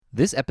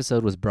This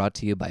episode was brought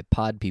to you by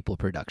Pod People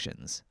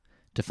Productions.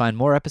 To find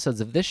more episodes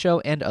of this show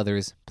and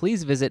others,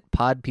 please visit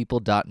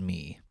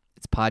podpeople.me.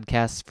 It's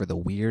podcasts for the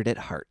weird at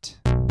heart.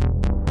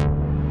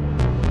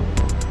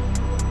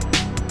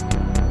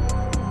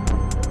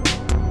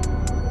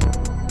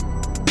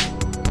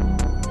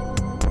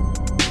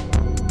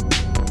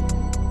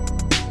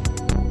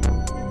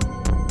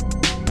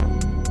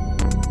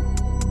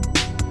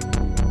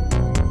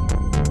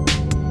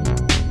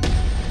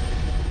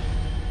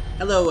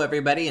 Hello,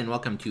 everybody, and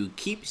welcome to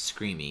Keep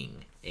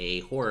Screaming, a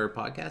horror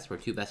podcast where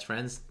two best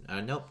friends...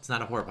 nope, it's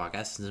not a horror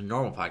podcast. It's a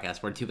normal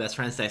podcast where two best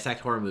friends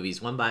dissect horror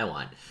movies one by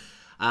one.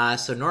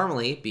 So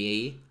normally,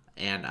 B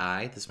and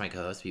I, this is my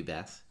co-host, B.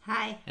 Beth.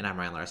 Hi. And I'm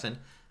Ryan Larson.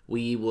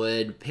 We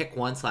would pick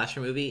one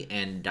slasher movie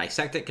and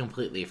dissect it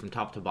completely from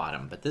top to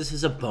bottom. But this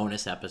is a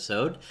bonus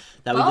episode.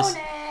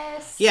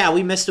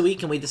 We missed a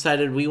week and we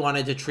decided we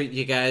wanted to treat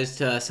you guys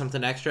to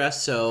something extra.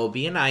 So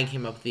B and I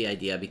came up with the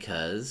idea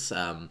because...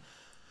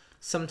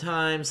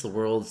 sometimes the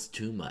world's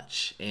too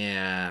much,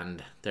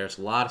 and there's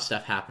a lot of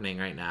stuff happening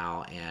right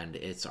now, and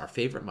it's our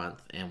favorite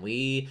month, and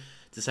we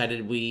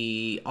decided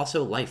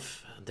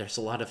there's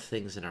a lot of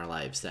things in our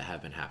lives that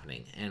have been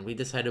happening, and we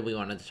decided we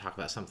wanted to talk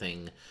about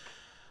something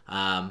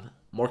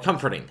more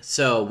comforting.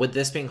 So with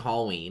this being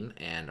Halloween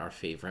and our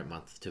favorite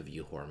month to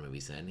view horror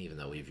movies in, even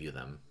though we view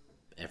them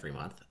every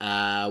month,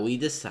 we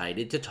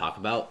decided to talk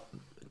about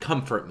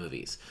comfort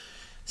movies.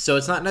 So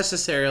it's not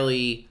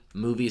necessarily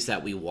movies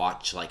that we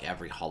watch like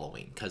every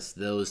Halloween, because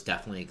those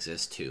definitely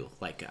exist too.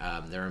 Like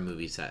there are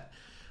movies that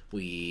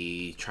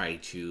we try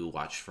to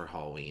watch for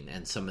Halloween,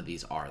 and some of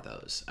these are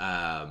those.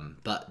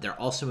 But there are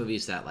also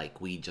movies that like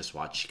we just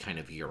watch kind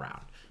of year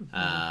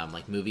round.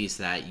 Like movies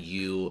that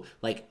you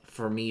like.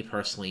 For me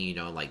personally, you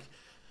know, like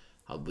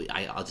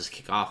I'll just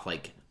kick off.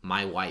 Like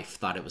my wife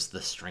thought it was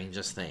the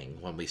strangest thing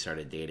when we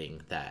started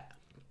dating that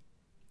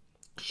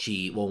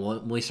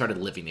when we started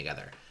living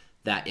together,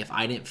 that if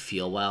I didn't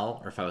feel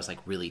well or if I was like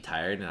really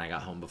tired and I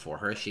got home before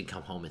her, she'd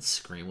come home and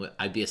scream.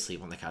 I'd be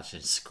asleep on the couch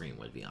and Scream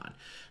would be on.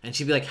 And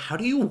she'd be like, how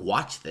do you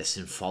watch this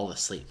and fall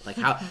asleep? Like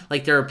how,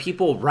 like there are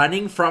people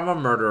running from a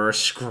murderer,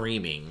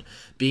 screaming,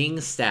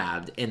 being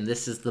stabbed, and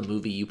this is the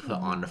movie you put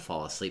on to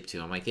fall asleep to.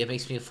 I'm like, it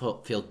makes me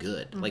feel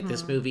good. Like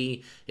this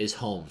movie is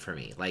home for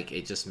me. Like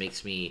it just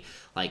makes me,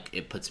 like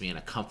it puts me in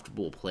a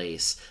comfortable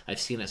place. I've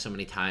seen it so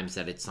many times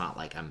that it's not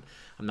like I'm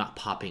not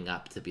popping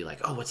up to be like,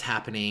 oh, what's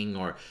happening?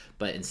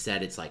 But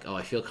instead it's like, oh,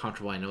 I feel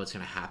comfortable. I know what's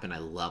going to happen. I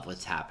love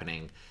what's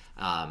happening.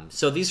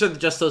 So these are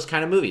just those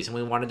kind of movies. And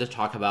we wanted to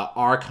talk about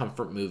our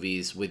comfort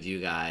movies with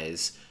you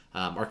guys,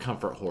 our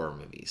comfort horror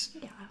movies.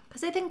 Yeah,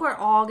 because I think we're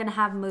all going to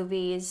have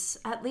movies,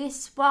 at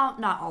least, well,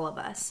 not all of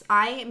us.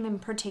 I am in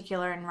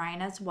particular, and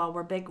Ryan as well,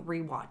 we're big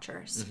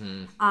rewatchers.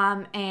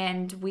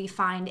 And we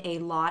find a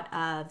lot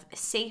of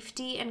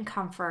safety and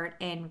comfort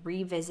in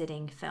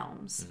revisiting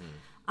films.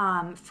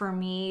 For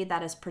me,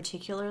 that is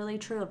particularly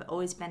true. I've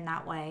always been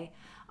that way.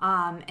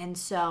 And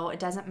so it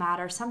doesn't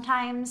matter.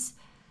 Sometimes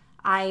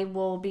I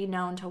will be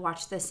known to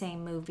watch the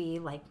same movie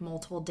like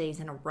multiple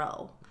days in a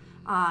row.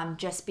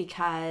 Just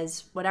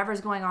because whatever's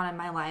going on in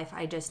my life,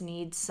 I just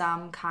need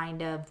some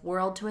kind of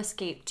world to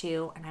escape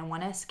to. And I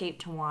want to escape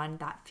to one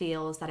that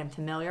I'm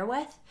familiar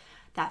with,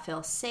 that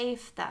feels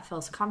safe, that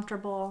feels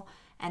comfortable,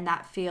 and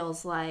that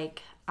feels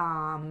like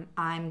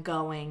I'm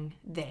going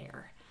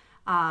there.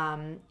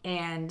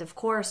 And of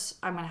course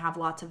I'm going to have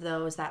lots of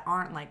those that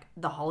aren't, like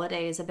The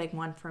Holiday is a big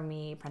one for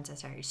me,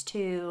 Princess Diaries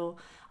 2.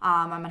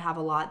 I'm going to have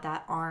a lot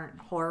that aren't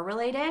horror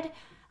related.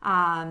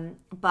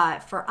 But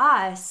for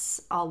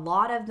us, a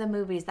lot of the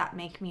movies that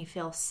make me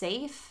feel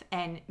safe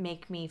and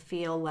make me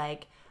feel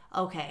like,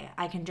 okay,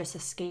 I can just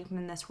escape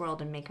in this world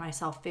and make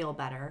myself feel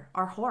better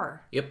are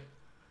horror. Yep.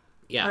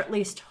 Yeah. Or at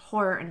least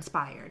horror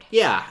inspired.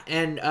 Yeah,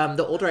 and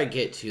the older I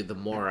get to, the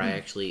more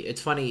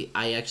it's funny,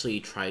 I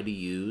actually try to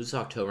use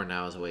October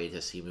now as a way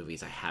to see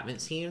movies I haven't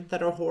seen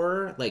that are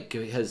horror, like,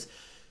 because,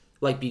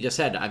 like you just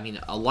said, I mean,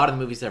 a lot of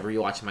the movies that I've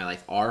rewatched in my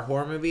life are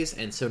horror movies,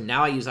 and so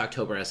now I use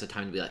October as a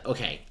time to be like,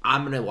 okay,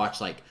 I'm going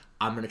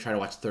to try to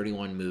watch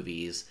 31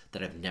 movies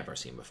that I've never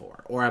seen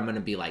before, or I'm going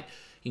to be like,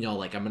 you know,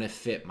 like, I'm going to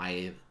fit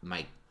my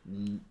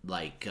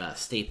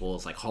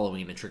staples like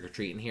Halloween and Trick or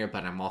Treat in here,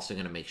 but I'm also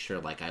gonna make sure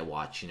like I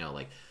watch, you know,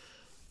 like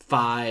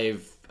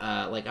 5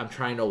 like I'm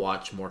trying to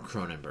watch more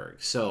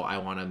Cronenberg, so I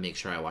want to make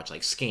sure I watch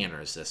like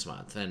Scanners this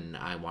month, and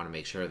I want to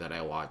make sure that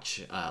I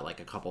watch like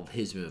a couple of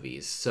his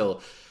movies. So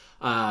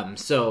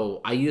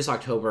I use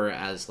October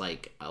as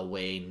like a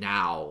way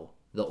now,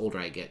 the older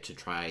I get, to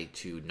try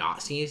to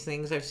not see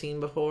things I've seen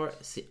before,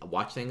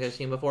 watch things I've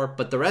seen before,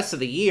 but the rest of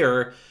the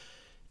year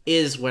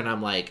is when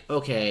I'm like,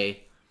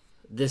 okay,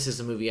 this is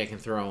a movie I can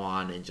throw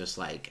on and just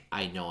like,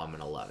 I know I'm going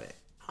to love it.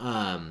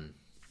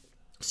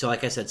 So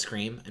like I said,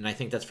 Scream, and I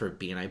think that's for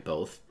B and I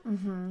both.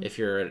 If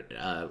you're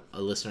a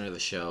listener of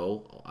the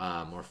show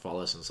or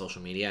follow us on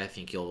social media, I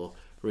think you'll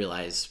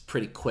realize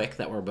pretty quick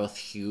that we're both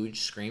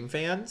huge Scream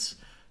fans.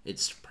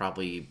 It's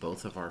probably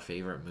both of our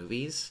favorite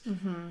movies.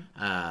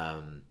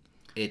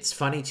 It's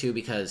funny too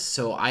because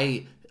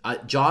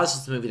Jaws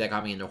is the movie that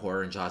got me into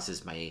horror, and Jaws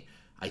is my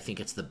I think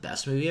it's the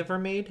best movie ever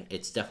made.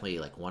 It's definitely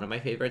like one of my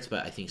favorites,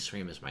 but I think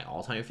Scream is my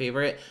all-time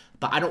favorite.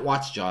 But I don't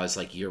watch Jaws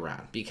like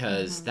year-round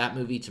because that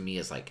movie to me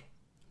is like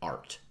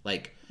art.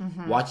 Like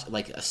watch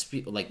like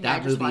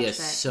that movie is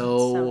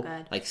so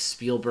good. Like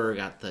Spielberg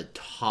at the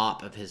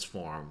top of his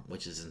form,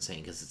 which is insane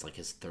because it's like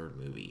his third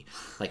movie,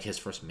 like his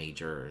first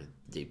major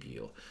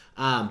debut.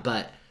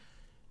 But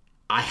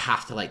I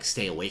have to like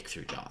stay awake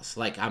through Jaws.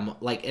 Like I'm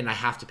like, and I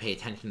have to pay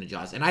attention to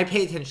Jaws, and I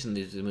pay attention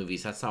to the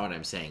movies. That's not what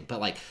I'm saying.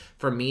 But like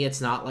for me, it's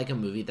not like a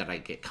movie that I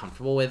get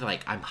comfortable with.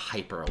 Like I'm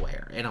hyper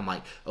aware, and I'm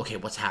like, okay,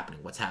 what's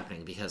happening?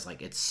 Because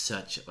like it's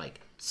such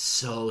like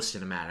so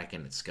cinematic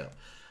in its scope.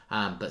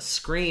 But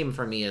Scream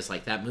for me is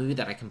like that movie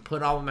that I can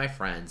put on with my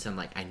friends, and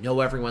like I know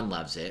everyone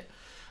loves it,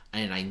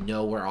 and I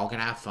know we're all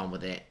gonna have fun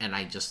with it, and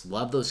I just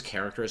love those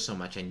characters so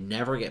much. I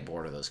never get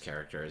bored of those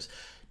characters.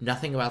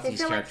 Nothing about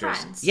these characters.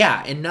 Like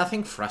yeah, and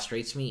nothing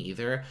frustrates me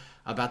either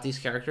about these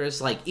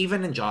characters. Like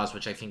even in Jaws,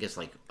 which I think is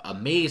like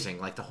amazing.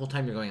 Like the whole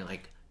time you're going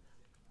like,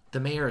 the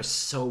mayor is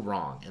so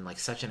wrong and like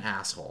such an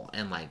asshole,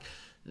 and like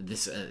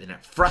this, and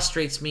it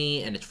frustrates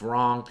me, and it's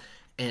wrong.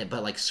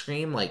 But like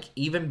Scream, like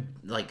even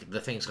like the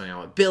things going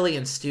on with Billy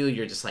and Stu,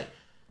 you're just like,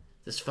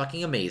 this is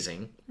fucking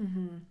amazing.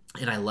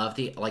 And I love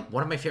the like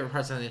one of my favorite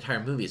parts of the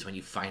entire movie is when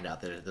you find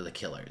out that they're the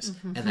killers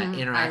and that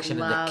interaction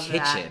in the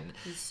kitchen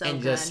so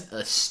and good.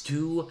 Just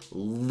Stu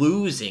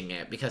losing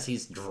it because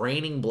he's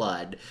draining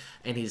blood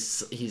and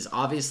he's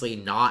obviously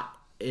not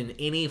in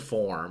any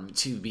form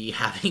to be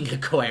having a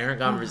coherent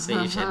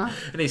conversation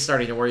and he's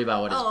starting to worry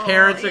about what his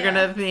parents are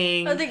gonna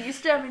think. I think you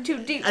stabbed me too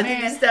deep, man.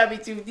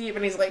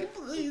 And he's like,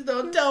 please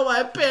don't tell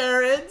my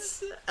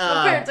parents.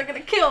 My parents are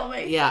gonna kill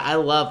me. Yeah, I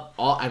love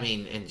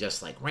and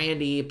just like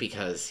Randy,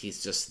 because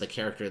he's just the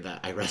character that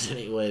I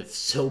resonate with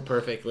so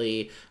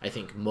perfectly. I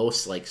think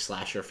most like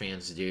slasher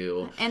fans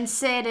do. And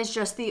Sid is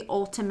just the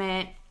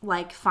ultimate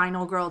like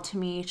final girl to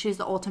me. She's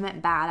the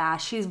ultimate badass.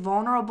 She's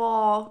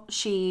vulnerable.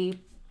 She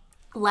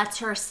lets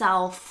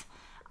herself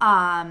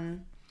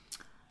hurt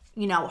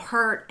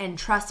and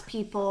trust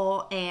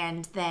people,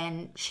 and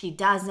then she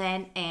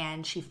doesn't,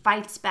 and she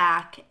fights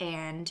back,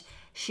 and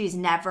she's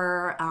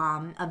never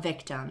a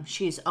victim.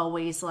 She's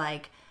always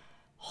like,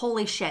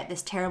 holy shit,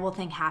 this terrible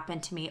thing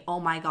happened to me, oh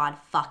my god,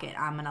 fuck it,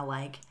 I'm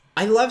gonna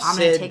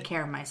take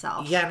care of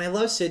myself. Yeah, and I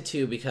love Sid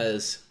too,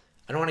 because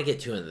I don't want to get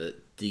too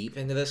deep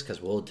into this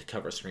because we'll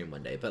cover Scream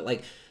one day, but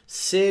like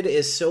Sid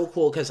is so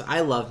cool because I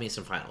love me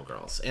some Final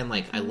Girls, and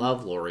like I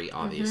love Laurie,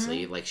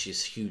 obviously, like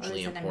she's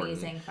hugely important. An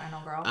amazing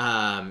Final Girl.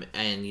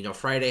 And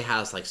Friday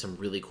has like some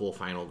really cool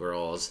Final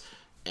Girls,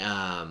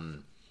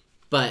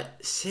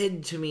 but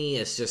Sid to me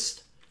is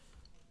just,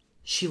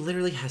 she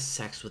literally has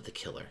sex with the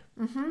killer.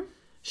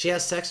 She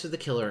has sex with the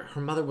killer.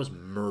 Her mother was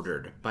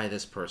murdered by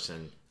this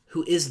person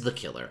who is the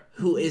killer,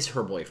 who is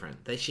her boyfriend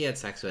that she had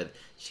sex with.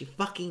 She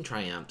fucking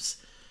triumphs.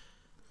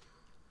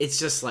 It's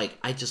just like,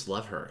 I just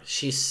love her.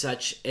 She's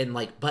such, and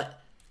like,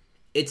 but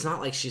it's not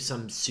like she's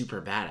some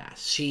super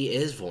badass. She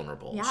is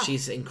vulnerable. Yeah.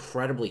 She's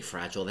incredibly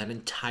fragile, that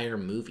entire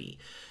movie.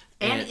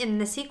 And in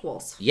the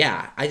sequels.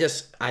 Yeah,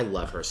 I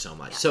love her so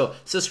much. Yeah.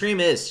 So Scream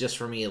is just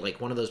for me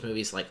like one of those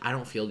movies, like I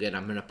don't feel good,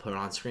 I'm going to put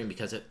on Scream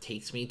because it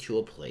takes me to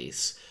a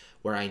place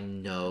where I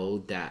know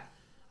that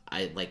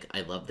I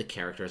love the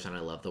characters and I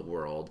love the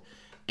world.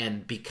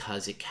 And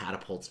because it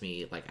catapults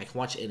me, like I can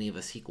watch any of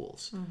the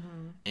sequels.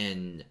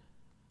 And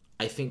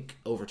I think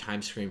over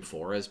time Scream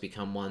 4 has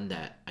become one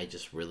that I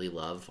just really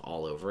love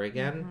all over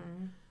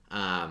again.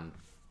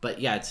 But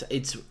yeah,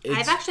 it's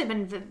I've actually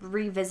been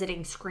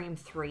revisiting Scream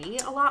 3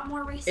 a lot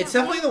more recently. It's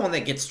definitely the one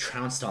that gets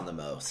trounced on the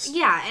most.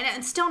 Yeah, and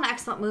it's still an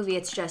excellent movie.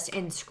 It's just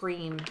in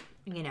Scream,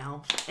 in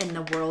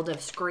the world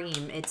of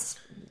Scream, it's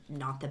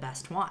not the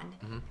best one.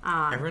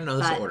 Everyone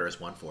knows the order is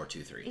 1, 4,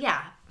 2, 3.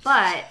 Yeah,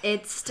 but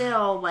it's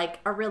still like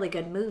a really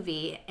good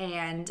movie,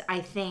 and I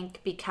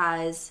think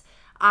because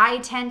I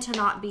tend to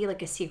not be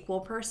like a sequel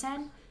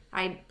person.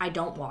 I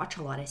don't watch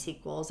a lot of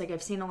sequels. Like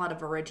I've seen a lot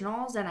of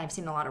originals and I've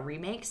seen a lot of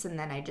remakes, and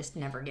then I just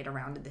never get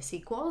around to the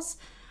sequels,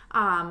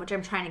 which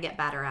I'm trying to get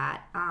better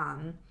at.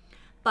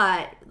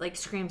 But like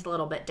Scream's a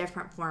little bit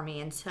different for me,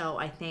 and so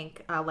I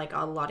think like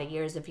a lot of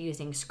years of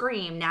using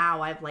Scream,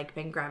 now I've like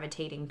been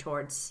gravitating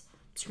towards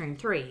Scream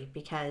 3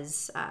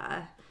 because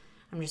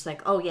I'm just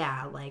like, oh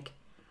yeah, like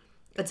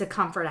it's a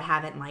comfort I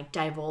haven't like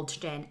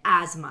divulged in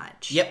as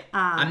much. Yep.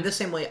 I'm the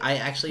same way. I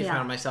actually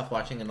found myself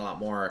watching it a lot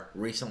more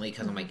recently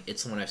because I'm like,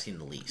 it's the one I've seen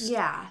the least.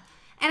 Yeah.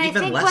 And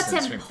even I think what's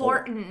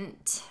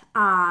important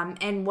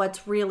and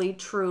what's really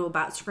true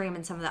about Scream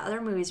and some of the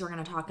other movies we're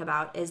going to talk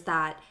about is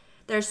that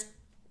there's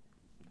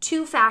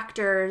two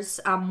factors.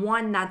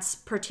 One that's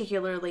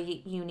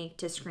particularly unique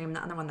to Scream,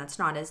 the other one that's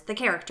not, is the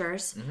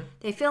characters.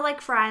 They feel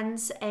like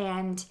friends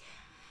and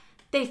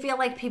they feel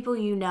like people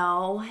you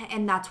know,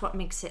 and that's what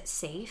makes it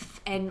safe.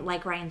 And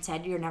like Ryan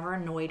said, you're never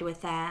annoyed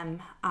with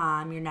them.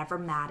 You're never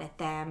mad at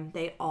them.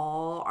 They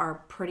all are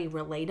pretty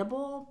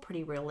relatable,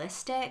 pretty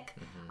realistic.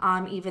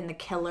 Even the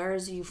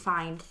killers, you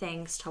find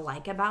things to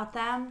like about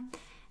them,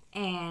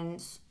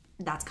 and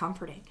that's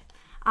comforting.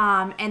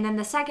 And then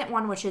the second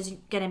one, which is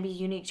going to be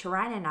unique to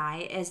Ryan and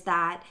I, is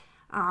that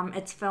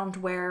It's filmed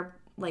where,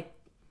 like,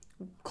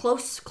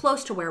 close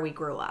to where we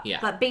grew up. Yeah.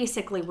 But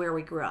basically where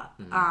we grew up.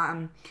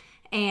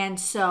 And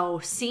so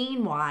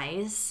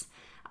scene-wise,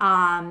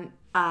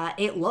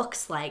 it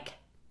looks like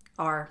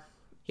our...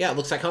 Yeah, it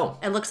looks like home.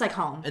 It looks like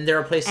home. And there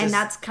are places... And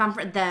that's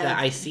comfort.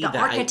 The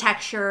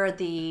architecture,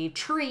 the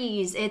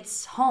trees,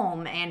 it's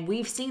home. And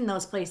we've seen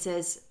those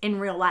places in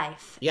real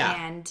life. Yeah.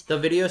 And the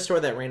video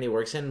store that Randy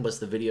works in was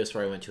the video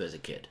store I went to as a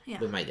kid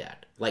with my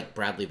dad. Like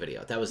Bradley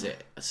Video. That was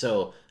it.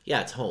 So,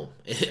 yeah, it's home.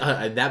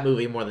 That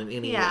movie more than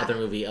any other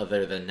movie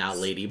other than now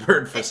Lady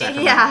Bird for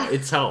Sacramento. Yeah.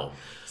 It's home.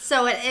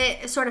 So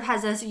it sort of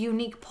has this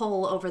unique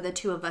pull over the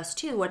two of us,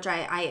 too, which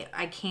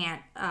I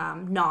can't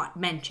not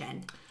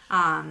mention.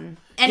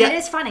 And it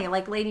is funny,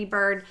 like Lady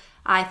Bird,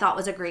 I thought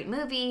was a great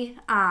movie,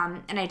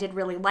 and I did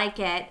really like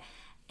it,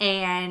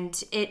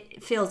 and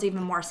it feels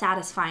even more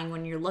satisfying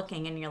when you're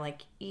looking and you're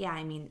like, yeah,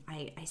 I mean,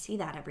 I see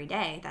that every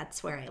day.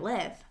 That's where I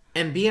live.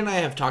 And B and I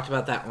have talked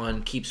about that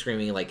on Keep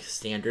Screaming, like,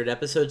 standard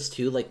episodes,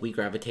 too. Like, we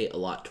gravitate a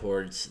lot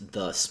towards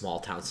the small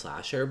town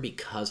slasher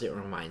because it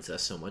reminds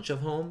us so much of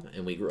home,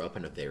 and we grew up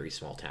in a very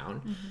small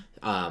town,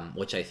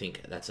 which I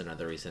think that's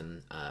another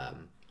reason...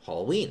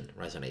 Halloween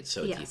resonates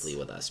so deeply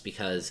with us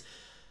because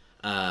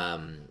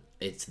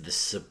it's the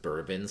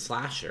suburban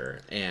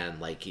slasher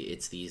and like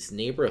it's these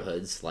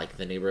neighborhoods like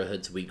the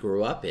neighborhoods we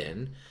grew up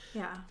in.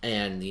 Yeah.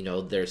 And you know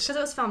there's because it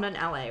was filmed in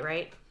LA,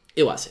 right?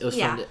 It was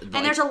filmed, like,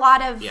 and there's a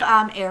lot of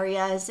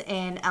areas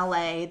in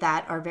LA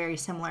that are very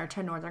similar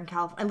to Northern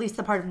California, at least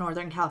the part of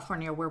Northern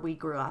California where we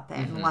grew up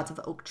in. Lots of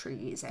oak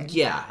trees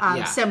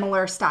and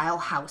similar style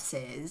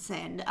houses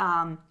and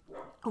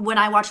when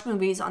I watch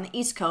movies on the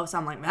East Coast,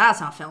 I'm like,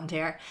 that's not filmed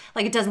here.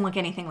 Like, it doesn't look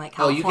anything like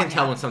California. Oh, you can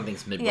tell when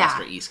something's Midwest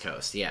or East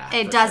Coast,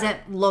 It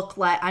doesn't look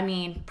like, I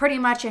mean, pretty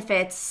much if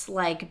it's,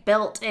 like,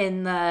 built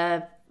in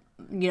the,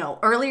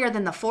 earlier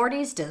than the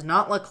 40s, does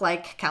not look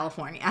like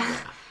California.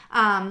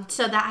 Yeah.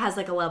 So that has,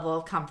 like, a level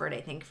of comfort,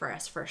 I think, for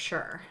us, for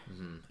sure.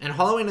 Mm-hmm. And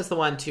Halloween is the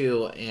one,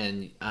 too,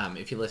 and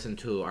if you listen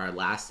to our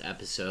last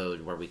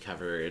episode where we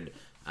covered...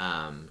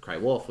 Cry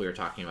Wolf, we were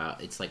talking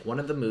about, it's like one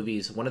of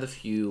the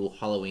few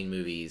Halloween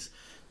movies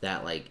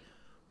that like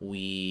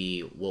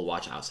we will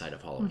watch outside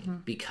of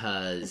Halloween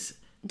because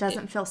it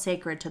doesn't feel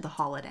sacred to the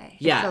holiday.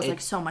 Yeah, it feels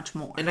like so much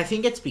more. And I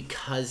think it's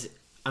because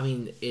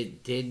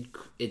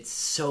it's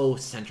so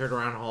centered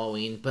around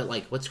Halloween, but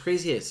like what's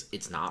crazy is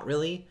it's not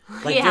really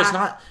like there's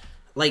not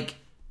like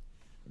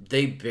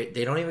they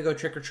don't even go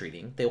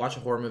trick-or-treating. They watch a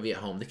horror movie at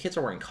home. The kids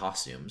are wearing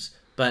costumes.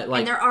 But like,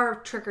 and there are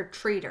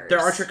trick-or-treaters. There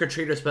are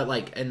trick-or-treaters, but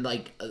like, and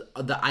like,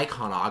 the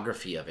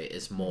iconography of it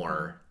is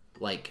more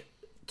like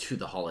to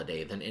the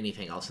holiday than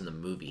anything else in the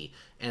movie.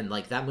 And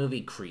like, that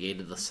movie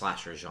created the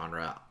slasher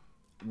genre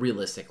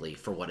realistically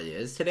for what it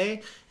is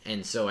today.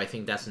 And so I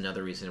think that's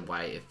another reason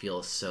why it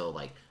feels so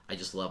like, I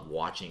just love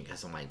watching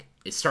because I'm like,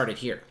 it started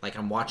here. Like,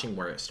 I'm watching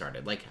where it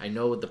started. Like, I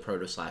know the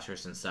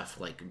proto-slashers and stuff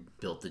like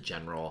built the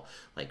general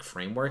like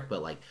framework,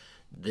 but like,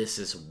 this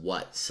is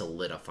what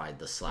solidified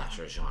the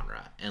slasher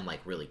genre and like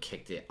really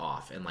kicked it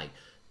off. And like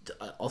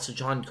also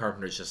John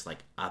Carpenter's just like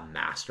a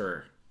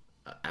master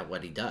at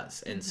what he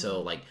does. And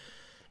so like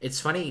it's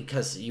funny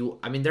because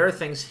there are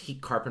things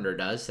Carpenter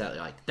does that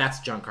like that's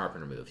John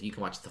Carpenter move. You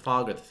can watch The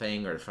Fog or The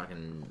Thing or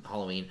fucking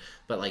Halloween,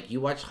 but like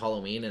you watch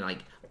Halloween and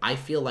like I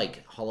feel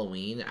like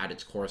Halloween at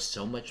its core is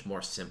so much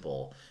more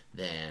simple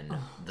than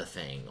The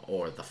Thing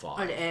or The Fog.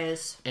 It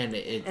is. And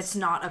it's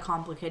not a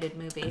complicated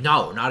movie.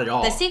 No, not at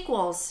all. The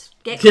sequels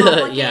get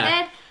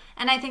complicated.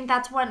 And I think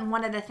that's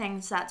one of the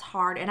things that's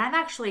hard. And I've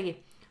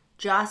actually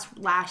just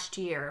last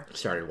year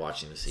started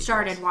watching the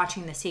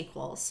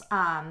sequels.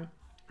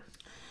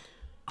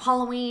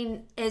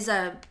 Halloween is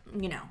a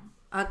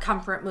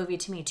comfort movie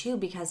to me too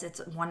because it's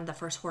one of the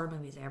first horror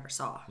movies I ever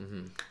saw.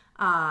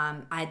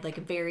 I had like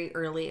a very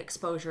early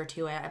exposure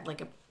to it. I have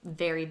like a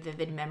very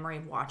vivid memory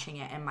of watching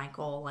it, and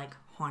Michael like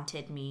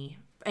haunted me,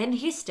 and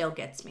he still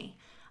gets me.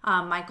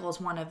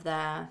 Michael's one of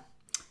the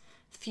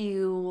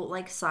few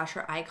like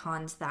slasher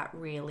icons that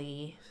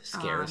really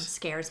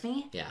scares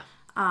me. Yeah.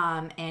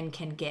 And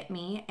can get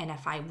me, and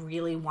if I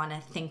really want to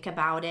think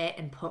about it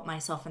and put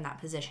myself in that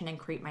position and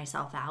creep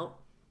myself out,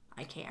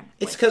 I can.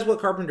 It's because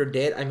what Carpenter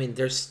did,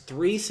 there's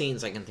 3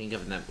 scenes I can think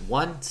of in that.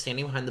 1,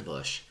 standing behind the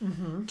bush.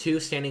 2,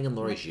 standing in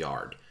Laurie's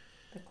yard.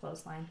 The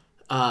clothesline.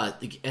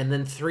 And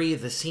then 3,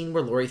 the scene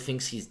where Laurie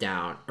thinks he's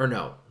down. Or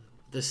no,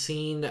 the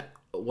scene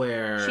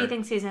where... she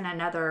thinks he's in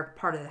another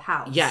part of the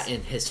house. Yeah,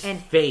 and his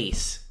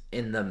face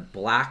in the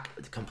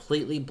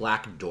completely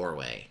black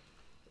doorway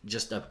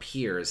just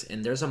appears.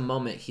 And there's a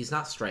moment, he's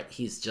not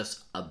he's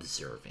just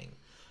observing.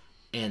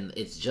 And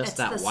it's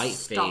that white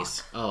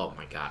face. Oh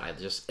my god!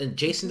 And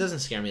Jason doesn't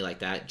scare me like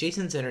that.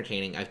 Jason's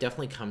entertaining. I've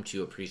definitely come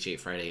to appreciate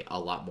Friday a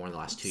lot more in the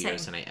last 2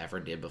 years than I ever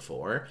did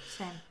before.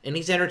 Same. And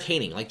he's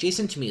entertaining. Like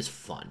Jason to me is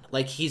fun.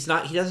 Like he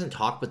doesn't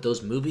talk, but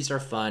those movies are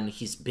fun.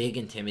 He's big,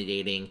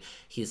 intimidating.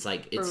 He's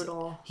like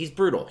brutal. He's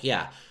brutal,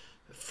 yeah.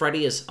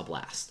 Freddy is a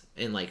blast.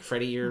 And, like,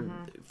 Freddy, you're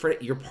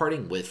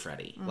parting with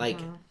Freddy. Like,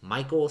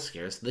 Michael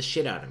scares the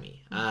shit out of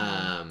me.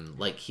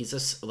 Like,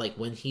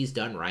 when he's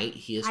done right,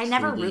 he is I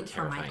never root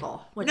terrifying. for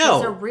Michael, which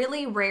is a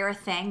really rare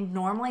thing.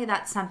 Normally,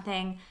 that's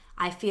something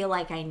I feel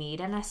like I need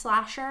in a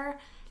slasher.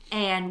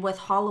 And with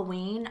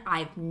Halloween,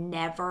 I've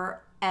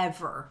never,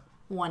 ever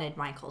wanted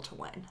Michael to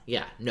win.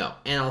 Yeah, no.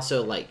 And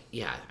also, like,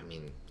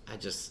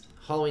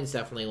 Halloween's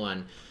definitely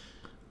one.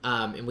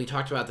 And we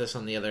talked about this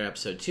on the other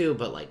episode, too,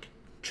 but, like,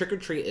 Trick or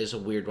Treat is a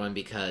weird one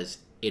because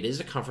it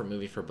is a comfort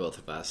movie for both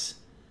of us,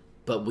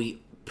 but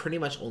we pretty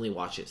much only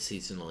watch it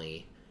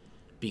seasonally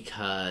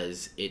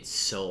because it's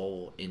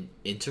so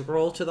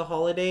integral to the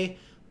holiday.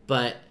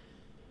 But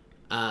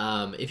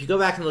if you go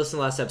back and listen to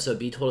the last episode,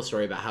 Bea told a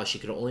story about how she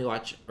could only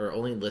watch or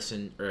only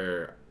listen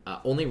or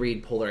only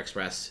read Polar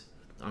Express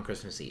on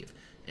Christmas Eve,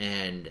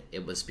 and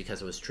it was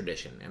because it was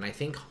tradition. And I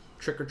think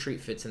Trick or Treat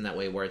fits in that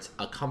way where it's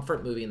a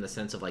comfort movie in the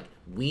sense of, like,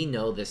 we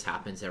know this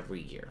happens every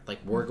year. Like,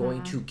 we're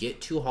going to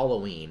get to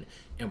Halloween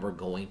and we're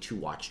going to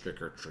watch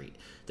Trick or Treat.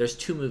 There's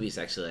 2 movies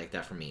actually like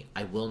that for me.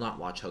 I will not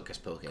watch Hocus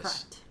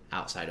Pocus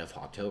outside of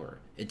October.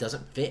 It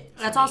doesn't fit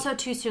for That's me. Also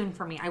too soon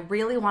for me. I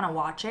really want to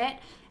watch it,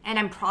 and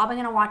I'm probably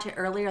going to watch it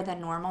earlier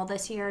than normal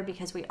this year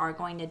because we are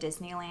going to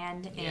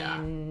Disneyland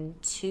in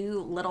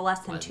little less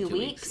than 2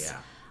 weeks.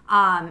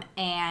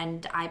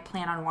 And I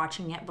plan on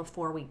watching it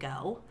before we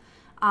go.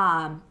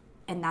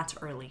 And that's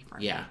early for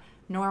me. Yeah.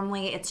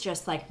 Normally, it's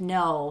just like,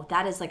 no,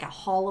 that is like a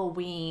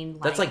Halloween,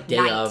 that's like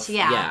day of.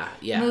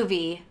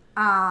 Movie.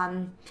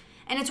 And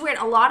it's weird.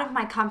 A lot of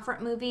my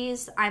comfort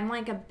movies, I'm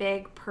like a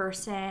big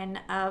person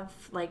of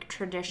like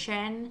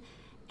tradition,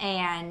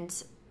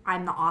 and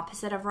I'm the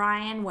opposite of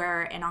Ryan,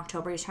 where in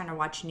October he's trying to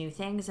watch new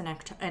things, and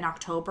in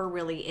October,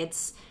 really,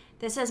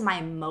 this is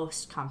my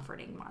most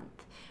comforting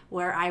month,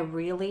 where I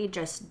really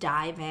just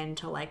dive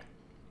into like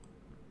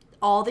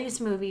all these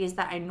movies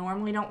that I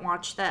normally don't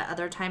watch the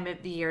other time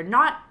of the year.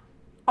 Not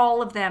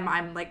all of them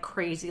I'm like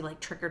crazy, like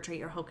Trick or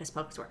Treat or Hocus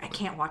Pocus, where I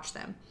can't watch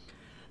them.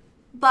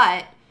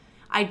 But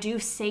I do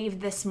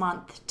save this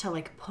month to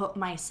like put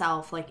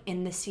myself like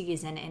in the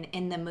season and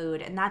in the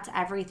mood. And that's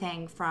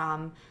everything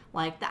from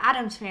like the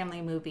Addams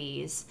Family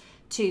movies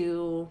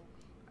to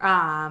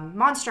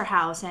Monster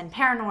House and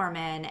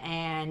Paranorman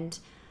and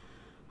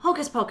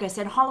Hocus Pocus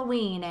and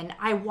Halloween, and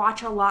I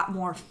watch a lot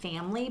more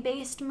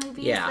family-based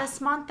movies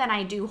this month than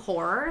I do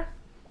horror,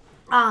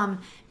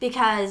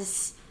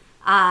 because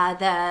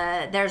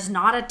there's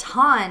not a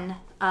ton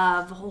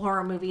of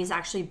horror movies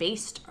actually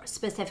based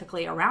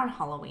specifically around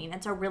Halloween.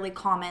 It's a really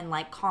common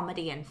like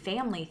comedy and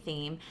family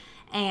theme,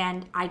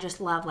 and I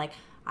just love like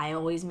I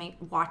always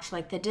watch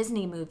like the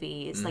Disney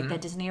movies, like the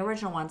Disney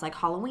original ones, like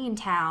Halloween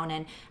Town,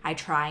 and I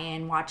try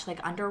and watch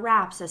like Under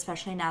Wraps,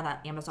 especially now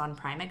that Amazon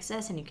Prime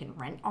exists and you can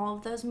rent all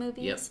of those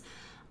movies.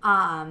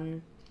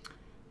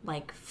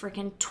 Like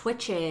freaking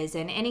Twitches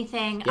and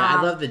anything. Yeah,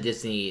 I love the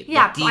Disney.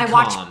 Yeah, the I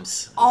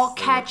watch. I'll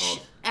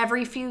catch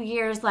every few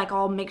years. Like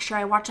I'll make sure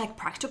I watch like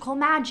Practical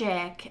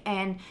Magic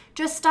and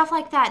just stuff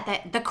like that.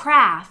 That The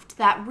Craft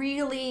that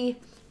really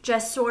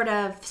just sort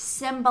of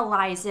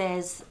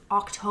symbolizes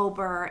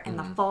October and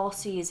the fall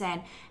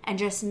season and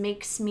just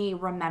makes me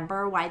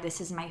remember why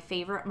this is my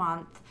favorite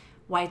month,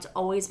 why it's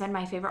always been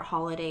my favorite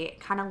holiday.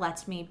 It kind of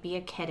lets me be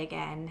a kid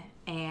again.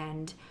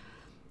 And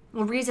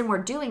the reason we're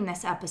doing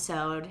this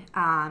episode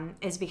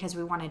is because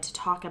we wanted to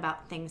talk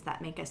about things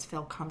that make us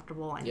feel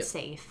comfortable and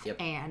safe.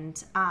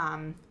 And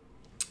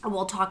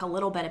we'll talk a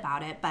little bit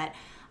about it, but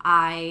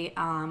I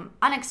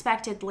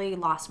unexpectedly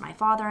lost my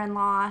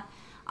father-in-law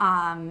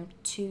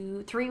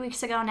 3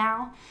 weeks ago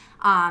now.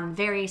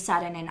 Very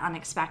sudden and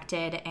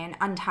unexpected and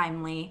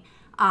untimely.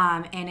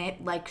 And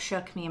it like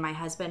shook me and my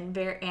husband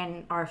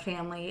and our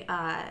family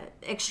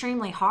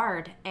extremely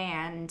hard.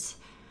 And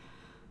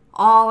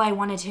all I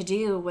wanted to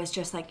do was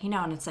just like,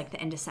 and it's like the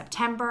end of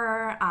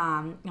September.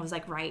 It was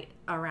like right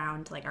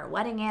around like our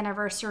wedding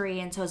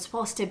anniversary. And so it's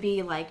supposed to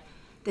be like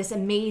this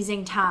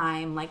amazing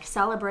time, like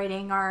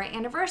celebrating our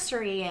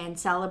anniversary and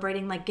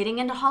celebrating like getting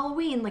into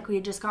Halloween. Like we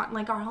had just gotten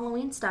like our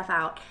Halloween stuff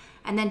out.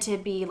 And then to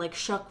be like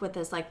shook with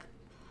this like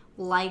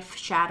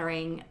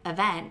life-shattering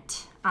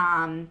event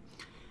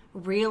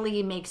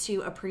really makes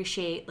you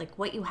appreciate like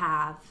what you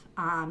have,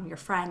 your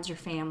friends, your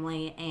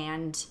family,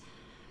 and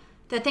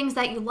the things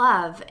that you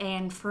love.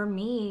 And for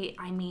me,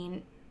 I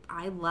mean,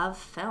 I love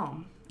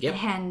film.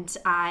 And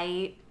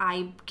I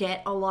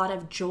get a lot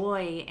of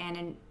joy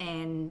and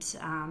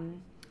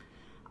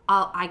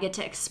I get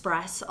to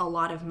express a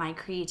lot of my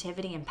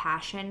creativity and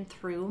passion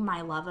through my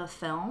love of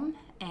film,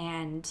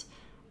 and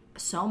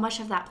so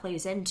much of that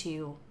plays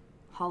into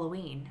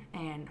Halloween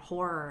and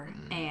horror,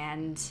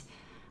 and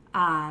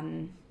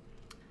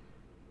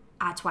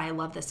that's why I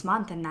love this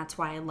month, and that's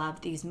why I love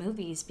these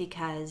movies,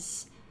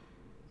 because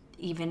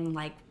even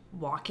like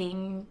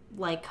walking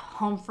like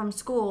home from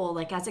school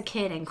like as a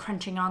kid and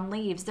crunching on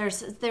leaves,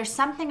 there's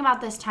something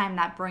about this time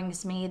that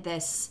brings me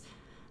this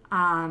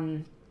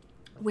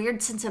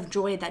weird sense of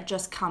joy that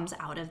just comes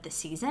out of the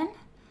season.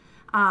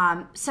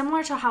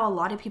 Similar to how a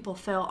lot of people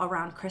feel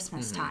around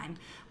Christmas time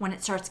when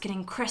it starts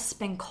getting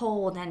crisp and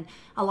cold, and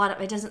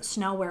it doesn't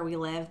snow where we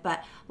live,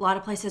 but a lot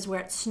of places where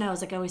it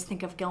snows, like I always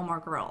think of Gilmore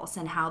Girls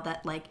and how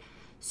that like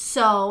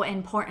so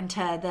important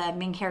to the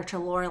main character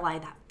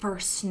Lorelai, that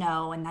first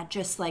snow, and that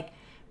just like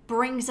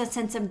brings a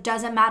sense of,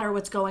 doesn't matter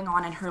what's going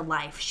on in her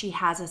life, she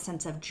has a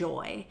sense of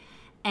joy.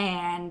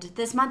 And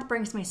this month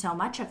brings me so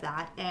much of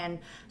that. And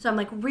so I'm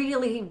like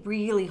really,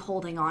 really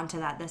holding on to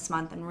that this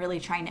month and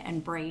really trying to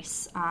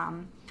embrace,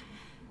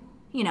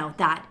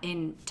 that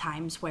in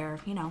times where,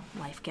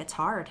 life gets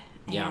hard.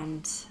 Yeah.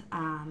 And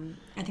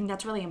I think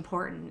that's really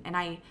important.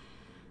 And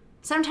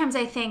sometimes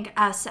I think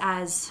us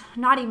as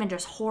not even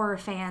just horror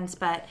fans,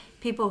 but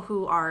people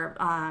who are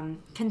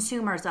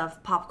consumers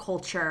of pop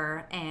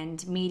culture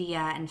and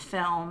media and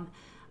film,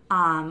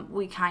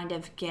 we kind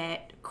of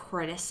get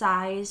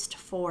criticized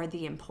for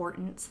the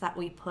importance that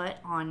we put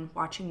on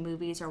watching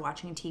movies or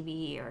watching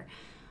TV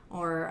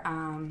or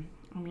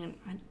it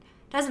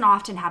doesn't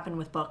often happen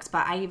with books,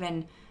 but I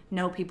even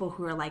know people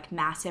who are like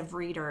massive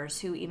readers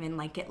who even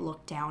like get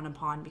looked down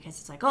upon because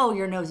it's like, oh,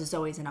 your nose is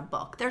always in a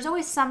book. There's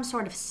always some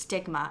sort of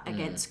stigma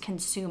against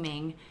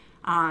consuming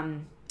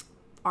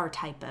our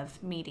type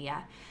of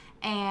media.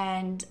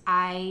 And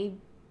I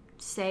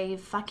say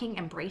fucking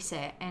embrace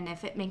it. And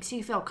if it makes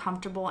you feel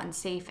comfortable and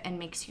safe and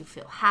makes you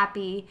feel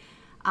happy,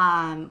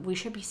 we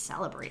should be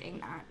celebrating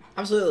that.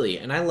 Absolutely.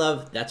 And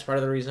that's part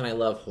of the reason I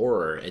love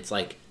horror. It's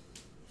like,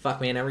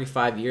 fuck man, every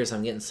 5 years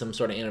I'm getting some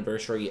sort of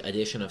anniversary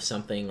edition of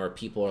something, or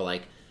people are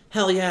like,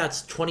 hell yeah,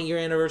 it's 20-year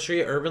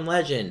anniversary of Urban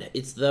Legend.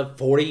 It's the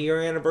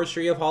 40-year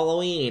anniversary of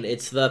Halloween.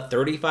 It's the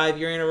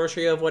 35-year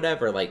anniversary of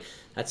whatever. Like,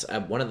 that's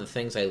one of the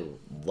things I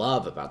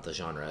love about the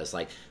genre is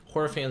like,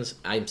 horror fans,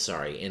 I'm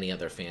sorry, any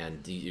other fan,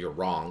 you're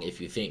wrong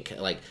if you think,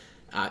 like,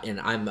 and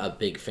I'm a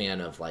big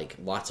fan of, like,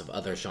 lots of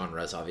other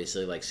genres,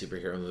 obviously, like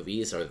superhero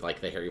movies or,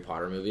 like, the Harry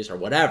Potter movies or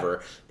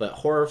whatever, but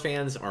horror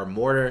fans are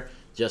more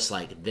just,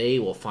 like, they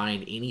will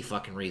find any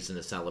fucking reason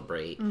to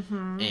celebrate,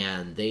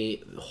 and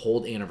they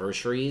hold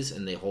anniversaries,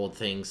 and they hold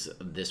things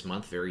this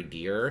month very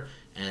dear,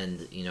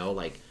 and,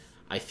 like,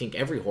 I think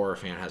every horror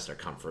fan has their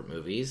comfort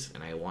movies,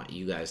 and I want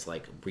you guys,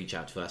 like, reach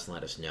out to us and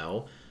let us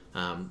know.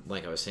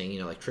 Like I was saying,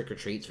 like Trick or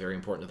Treat's very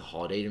important to the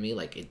holiday to me.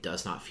 Like, it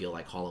does not feel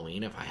like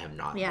Halloween if I have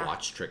not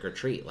watched Trick or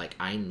Treat. Like,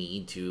 I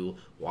need to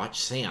watch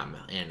Sam,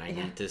 and I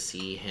need to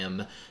see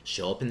him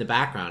show up in the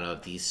background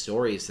of these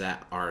stories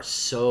that are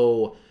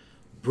so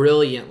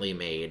brilliantly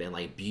made and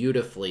like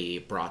beautifully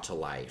brought to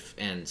life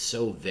and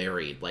so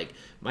varied. Like,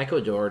 Mike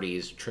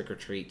O'Doherty's Trick or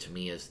Treat to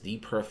me is the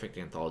perfect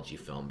anthology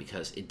film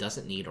because it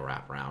doesn't need a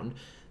wraparound.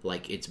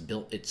 Like,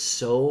 it's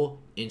so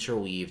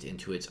interweaved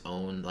into its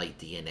own like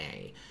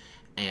DNA.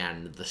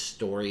 And the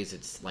stories,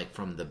 it's like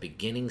from the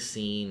beginning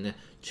scene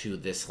to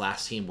this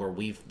last scene where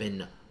we've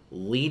been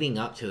leading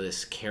up to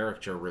this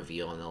character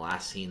reveal in the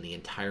last scene the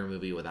entire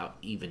movie without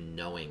even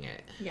knowing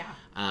it. Yeah.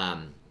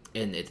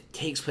 And it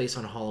takes place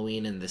on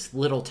Halloween in this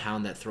little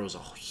town that throws a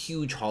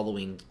huge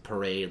Halloween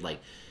parade. Like,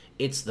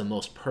 it's the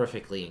most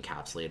perfectly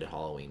encapsulated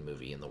Halloween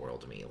movie in the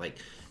world to me. Like,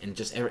 and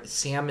just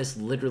Sam is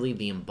literally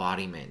the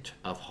embodiment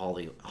of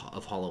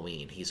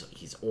Halloween.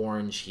 He's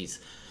orange. He's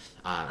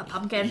a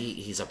pumpkin.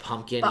 He's a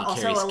pumpkin. But he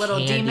also carries a little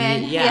candy.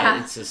 demon.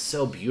 Yeah, it's just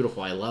so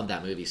beautiful. I love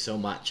that movie so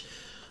much.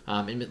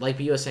 And like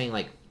you were saying,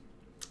 like,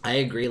 I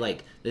agree.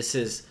 Like, this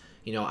is,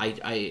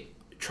 I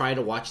try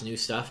to watch new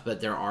stuff, but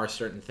there are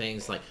certain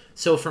things like,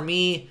 so for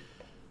me,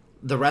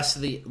 the rest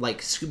of the, like,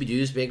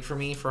 Scooby-Doo's big for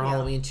me for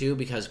Halloween too,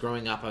 because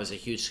growing up I was a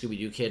huge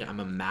Scooby-Doo kid. I'm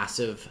a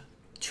massive,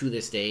 to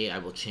this day, I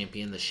will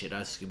champion the shit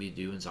out of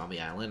Scooby-Doo and Zombie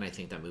Island. I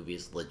think that movie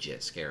is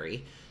legit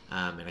scary.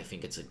 And I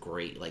think it's a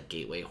great, like,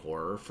 gateway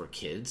horror for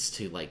kids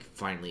to, like,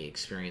 finally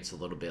experience a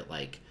little bit,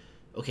 like,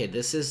 okay,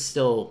 this is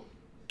still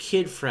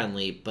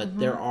kid-friendly, but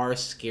there are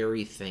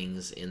scary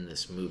things in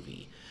this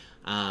movie.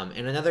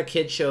 And another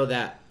kid show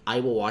that I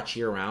will watch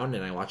year-round,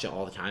 and I watch it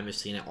all the time. I've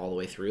seen it all the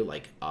way through,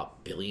 like, 1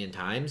 billion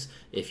times.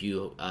 If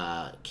you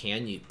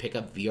you pick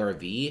up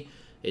VRV.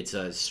 It's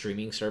a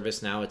streaming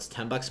service now. It's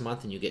 $10 a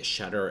month, and you get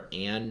Shudder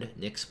and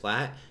Nick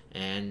Splat,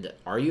 and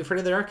Are You Afraid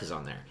of the Dark is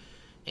on there.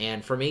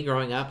 And for me,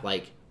 growing up,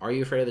 like, Are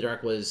You Afraid of the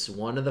Dark was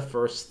one of the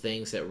first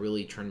things that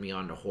really turned me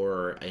on to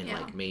horror and,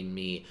 like, made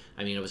me...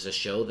 I mean, it was a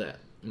show that...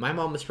 My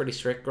mom was pretty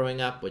strict growing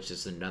up, which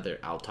is another...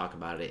 I'll talk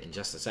about it in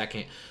just a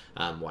second,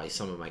 why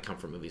some of my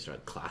comfort movies are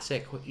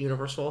classic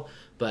Universal.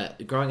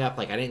 But growing up,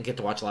 like, I didn't get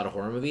to watch a lot of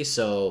horror movies,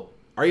 so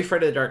Are You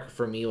Afraid of the Dark,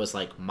 for me, was,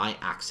 like, my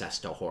access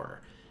to horror.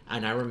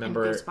 And I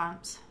remember... And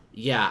Goosebumps.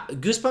 Yeah,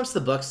 Goosebumps,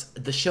 the books,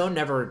 the show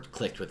never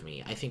clicked with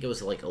me. I think it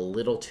was, like, a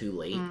little too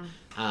late.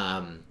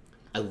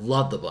 I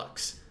love the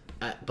books.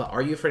 But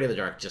Are You Afraid of the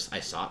Dark,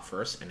 I saw it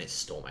first, and it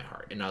stole my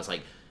heart. And I was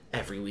like,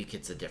 every week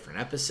it's a different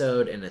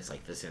episode, and it's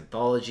like this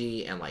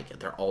anthology, and like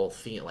they're all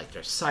like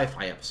there's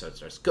sci-fi episodes,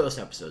 there's ghost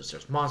episodes,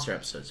 there's monster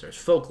episodes, there's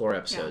folklore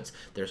episodes.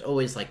 There's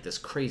always like this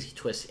crazy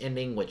twist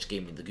ending, which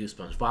gave me the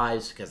Goosebumps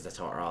vibes, because that's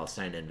how R.L.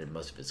 Stine ended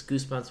most of his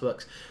Goosebumps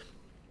books.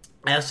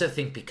 I also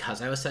think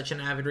because I was such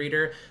an avid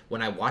reader,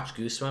 when I watched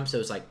Goosebumps, it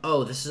was like,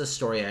 oh, this is a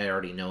story I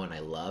already know and I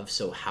love,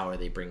 so how are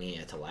they bringing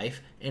it to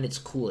life? And it's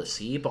cool to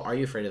see, but Are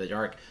You Afraid of the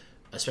Dark,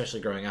 especially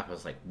growing up, I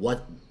was like,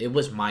 what? It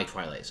was my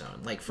Twilight Zone.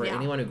 Like, for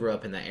anyone who grew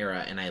up in that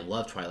era, and I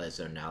love Twilight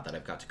Zone now that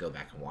I've got to go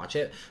back and watch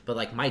it, but,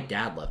 like, my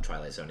dad loved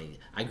Twilight Zone.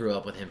 I grew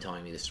up with him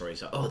telling me the story,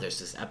 so, oh, there's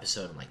this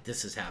episode, and, like,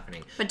 this is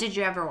happening. But did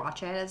you ever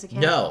watch it as a kid?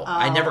 No,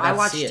 I never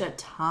got to see it. I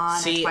watched a ton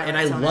of See, Twilight and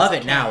I Zone love as a it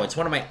kid. now. It's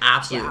one of my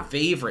absolute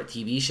favorite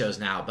TV shows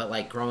now, but,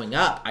 like, growing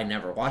up, I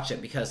never watched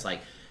it because,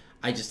 like,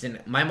 I just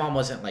didn't. My mom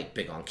wasn't like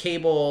big on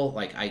cable.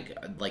 Like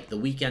the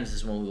weekends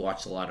is when we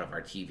watched a lot of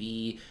our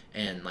TV,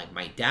 and like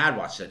my dad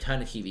watched a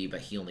ton of TV,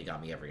 but he only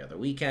got me every other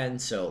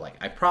weekend. So like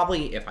I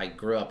probably, if I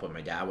grew up with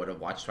my dad, would have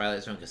watched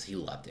Twilight Zone because he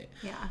loved it.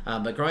 Yeah.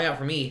 But growing up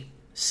for me,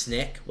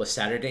 Snick was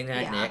Saturday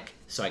Night Nick,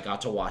 so I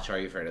got to watch Are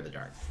You Afraid of the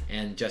Dark,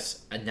 and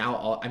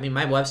now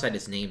my website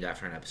is named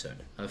after an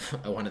episode of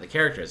one of the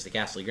characters, the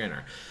Ghastly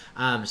Grinner.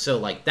 So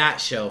like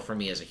that show for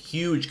me is a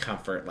huge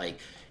comfort.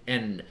 Like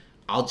and.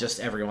 I'll just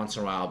every once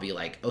in a while be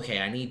like,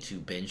 okay, I need to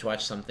binge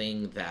watch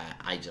something that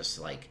I just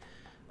like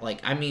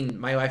I mean,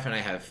 my wife and I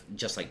have,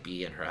 just like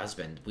Bea and her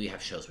husband, we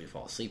have shows we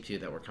fall asleep to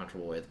that we're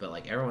comfortable with, but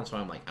like every once in a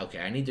while I'm like, okay,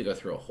 I need to go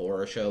through a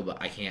horror show,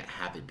 but I can't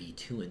have it be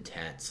too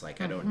intense. Like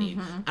I don't need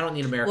American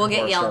Horror Story. We'll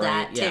get yelled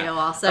at too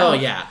also. Oh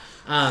yeah.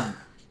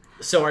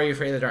 So Are You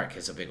Afraid of the Dark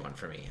is a big one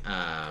for me.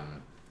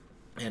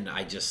 And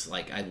I just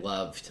like I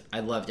loved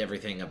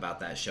everything about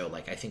that show.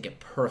 Like I think it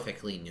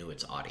perfectly knew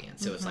its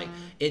audience. It was like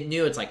it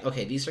knew it's like,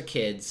 okay, these are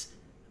kids,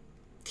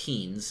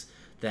 teens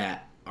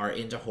that are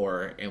into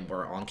horror and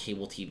we're on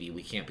cable TV.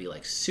 We can't be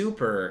like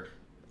super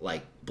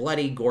like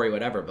bloody, gory,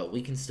 whatever, but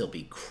we can still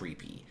be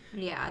creepy.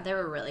 Yeah, they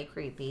were really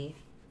creepy.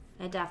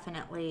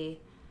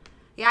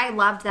 I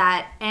loved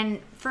that.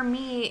 And for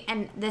me,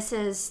 and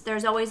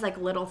there's always like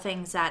little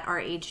things that our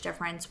age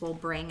difference will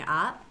bring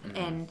up,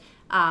 and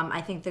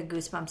I think the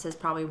Goosebumps is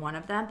probably one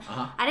of them.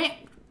 I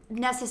didn't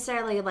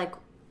necessarily like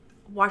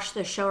watch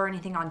the show or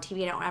anything on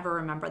TV. I don't ever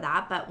remember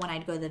that. But when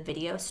I'd go to the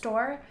video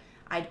store,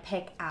 I'd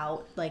pick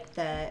out like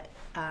the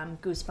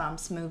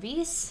Goosebumps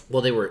movies.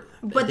 Well, they were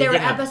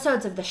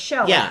episodes of the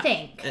show, I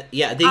think.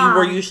 They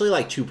were usually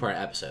like 2-part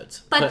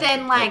episodes. But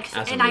then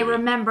and I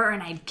remember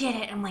and I'd get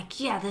it. I'm like,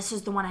 yeah, this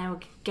is the one I'm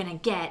gonna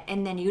get.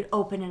 And then you'd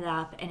open it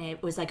up and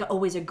it was like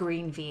always a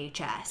green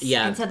VHS.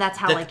 Yeah. And so that's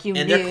how you knew.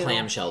 And their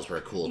clamshells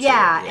were cool too.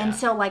 Yeah. And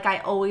so like I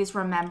always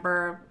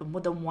remember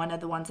one of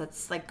the ones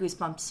that's like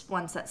Goosebumps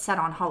ones that's set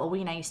on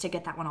Halloween. I used to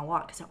get that one a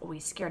lot because it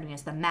always scared me,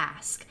 is the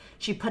mask.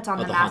 She puts on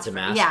the mask. Haunted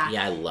mask?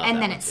 Yeah, I love that. And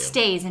then one it too.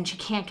 Stays and she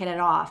can't get it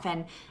off.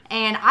 And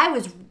I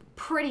was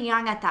pretty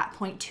young at that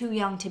point, too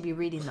young to be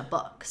reading the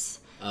books.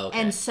 Okay.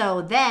 And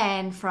so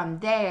then from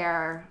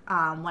there,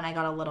 when I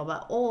got a little bit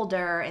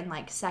older in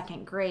like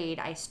second grade,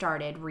 I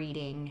started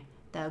reading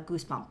the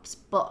Goosebumps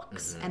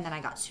books, and then I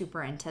got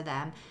super into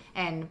them.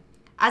 And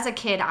as a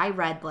kid, I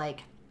read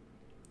like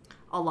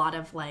a lot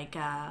of like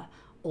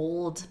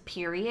old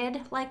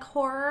period like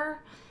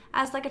horror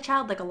as like a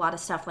child, like a lot of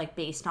stuff like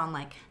based on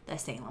like the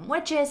Salem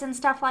witches and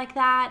stuff like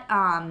that.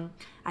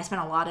 I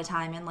spent a lot of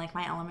time in like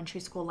my elementary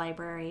school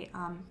library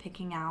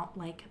picking out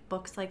like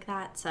books like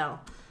that. So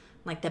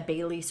like the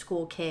Bailey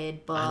School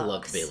Kid books. I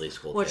loved Bailey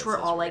School Kids. Which were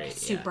all like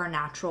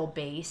supernatural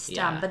based.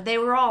 But they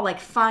were all like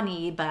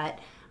funny, but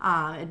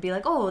it'd be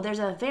like, oh, there's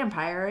a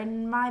vampire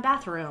in my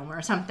bathroom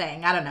or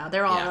something. I don't know.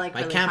 They're all like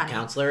my really camp funny.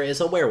 counselor is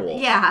a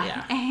werewolf.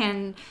 Yeah.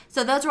 And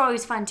so those were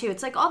always fun too.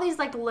 It's like all these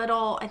like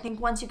little, I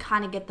think once you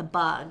kind of get the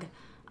bug,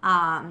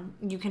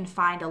 you can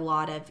find a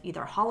lot of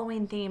either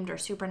Halloween themed or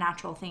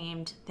supernatural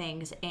themed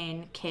things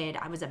in kid.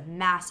 I was a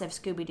massive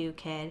Scooby-Doo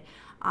kid.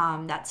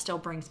 That still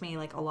brings me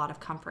like a lot of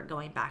comfort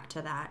going back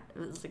to that. It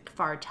was like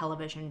far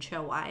television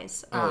show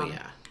wise.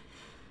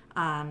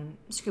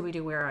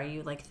 Scooby-Doo, Where Are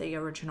You? Like the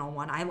original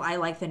one. I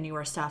like the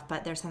newer stuff,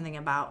 but there's something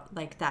about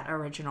like that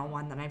original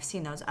one that I've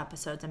seen those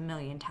episodes a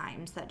million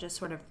times that just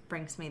sort of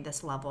brings me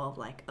this level of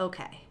like,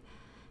 okay,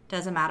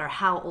 doesn't matter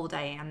how old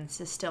I am,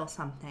 this is still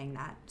something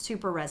that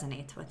super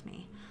resonates with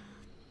me.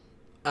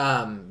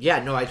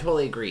 I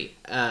totally agree.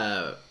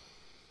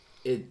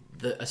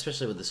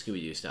 Especially with the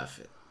Scooby-Doo stuff,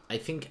 I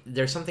think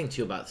there's something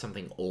too about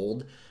something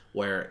old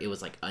where it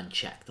was like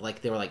unchecked.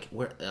 Like they were like,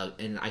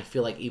 and I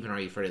feel like even Are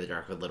You Afraid of the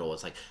Dark with Little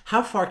was like,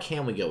 how far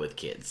can we go with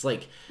kids?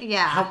 Like,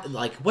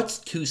 what's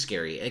too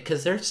scary?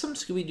 Because there's some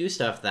Scooby-Doo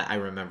stuff that I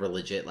remember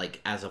legit,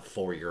 like as a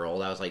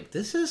 4-year-old, I was like,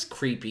 this is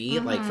creepy,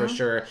 like for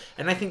sure.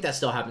 And I think that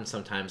still happens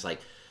sometimes.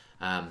 Like,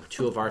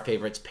 two of our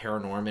favorites,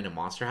 Paranorman and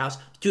Monster House.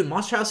 Dude,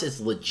 Monster House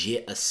is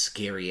legit a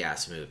scary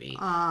ass movie.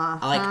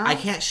 Like I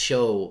can't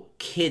show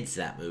kids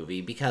that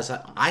movie because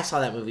I saw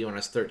that movie when I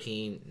was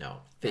 13. No,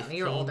 15.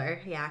 You're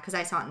older, yeah, because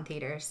I saw it in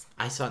theaters.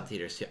 I saw it in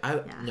theaters too.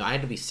 No, I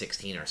had to be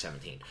 16 or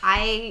 17.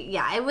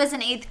 It was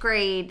in 8th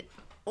grade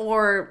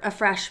or a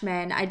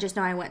freshman. I just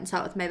know I went and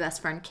saw it with my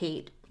best friend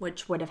Kate,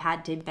 which would have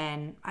had to have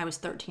been, I was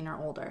 13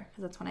 or older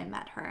because that's when I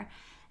met her.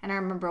 And I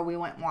remember we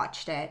went and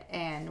watched it,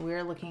 and we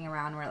were looking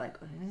around, and we were like,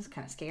 oh, this is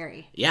kind of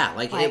scary. Yeah,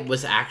 like it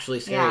was actually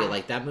scary. Yeah.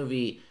 Like, that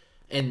movie,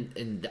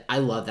 And I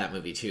love that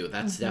movie too.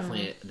 That's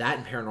definitely that,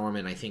 and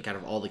Paranorman. I think out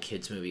of all the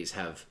kids movies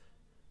have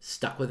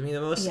stuck with me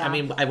the most. I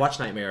mean, I watch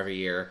Nightmare every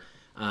year,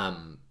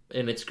 and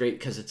it's great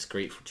because it's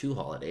great for 2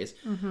 holidays.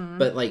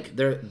 But like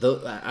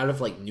out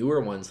of like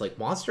newer ones, like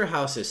Monster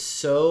House is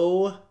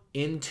so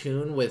in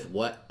tune with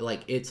what,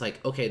 like, it's like,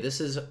 okay, this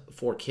is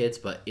for kids,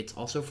 but it's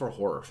also for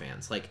horror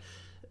fans. Like,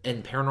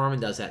 and Paranorman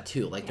does that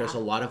too. Like, there's a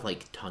lot of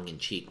like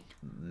tongue-in-cheek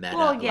meta.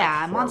 Well,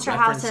 yeah, like, Monster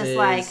House is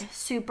like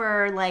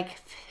super like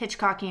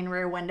Hitchcockian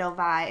Rear Window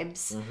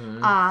vibes.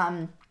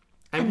 And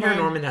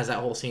Paranorman has that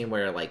whole scene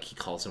where like he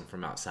calls him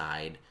from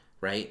outside,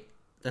 right?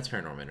 That's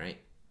Paranorman, right?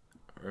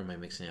 Or am I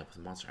mixing it up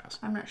with Monster House?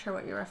 I'm not sure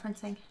what you're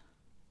referencing.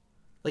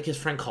 Like his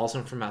friend calls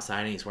him from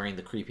outside and he's wearing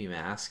the creepy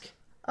mask.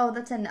 Oh,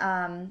 that's in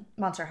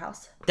Monster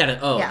House.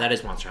 That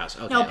is Monster House.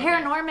 Okay, no,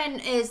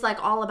 Paranorman is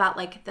like all about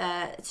like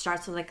it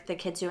starts with like the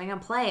kids doing a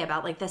play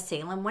about like the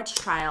Salem witch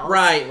trials.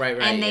 Right.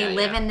 And they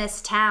live in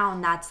this town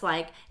that's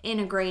like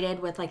integrated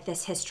with like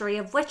this history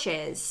of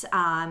witches.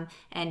 And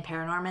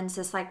Paranorman's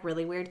this like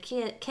really weird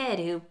kid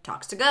who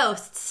talks to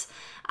ghosts.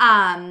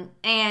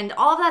 And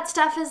all of that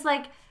stuff is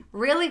like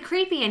really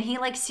creepy, and he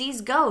like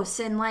sees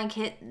ghosts and like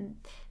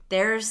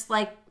there's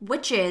like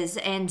witches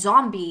and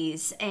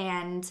zombies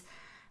and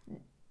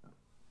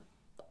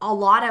a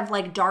lot of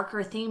like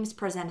darker themes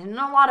presented and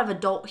a lot of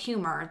adult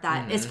humor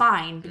that is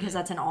fine because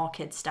that's in all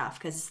kids stuff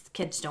because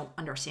kids don't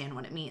understand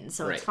what it means,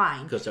 so it's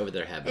fine. It goes over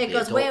their head. But it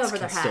goes way over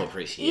their head. Still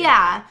appreciate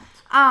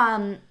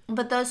it.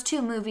 But those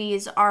 2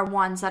 movies are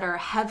ones that are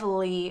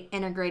heavily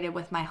integrated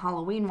with my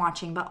Halloween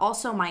watching, but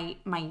also my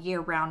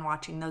year-round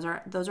watching. Those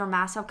are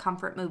massive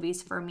comfort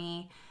movies for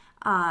me.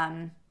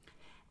 And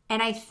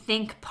I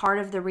think part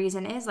of the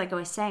reason is, like I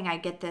was saying, I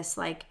get this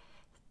like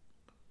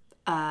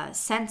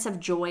sense of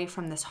joy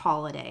from this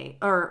holiday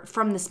or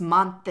from this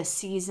month, this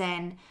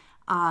season,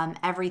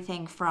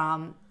 everything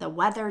from the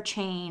weather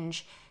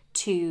change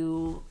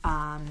to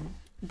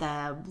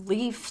the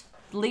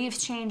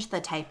leaves change,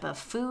 the type of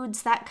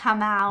foods that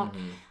come out,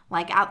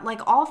 like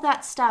all of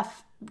that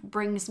stuff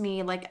brings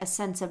me like a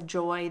sense of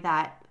joy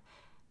that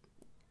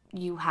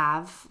you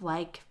have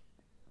like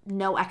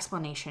no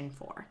explanation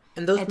for.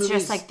 And those movies,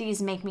 just like,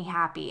 these make me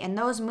happy. And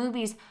those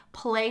movies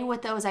play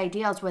with those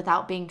ideals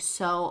without being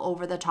so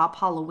over the top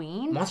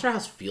Halloween. Monster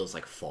House feels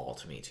like fall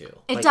to me too.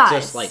 It does.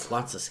 Just like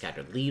lots of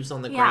scattered leaves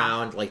on the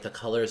ground. Like the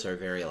colors are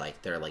very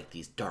like, they're like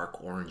these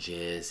dark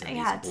oranges and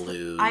these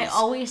blues. I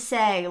always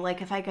say,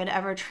 like, if I could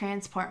ever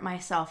transport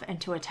myself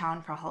into a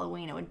town for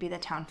Halloween, it would be the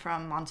town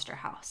from Monster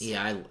House.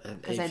 Yeah,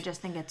 because I just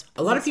think it's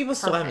a lot of people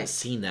still haven't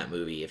seen that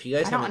movie. If you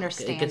guys haven't,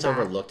 understand, it gets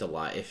overlooked a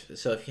lot. If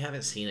you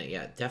haven't seen it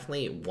yet,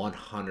 definitely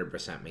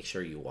 100% make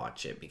sure you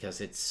watch it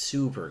because it's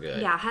super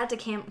good. Yeah, it had to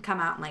come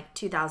out in like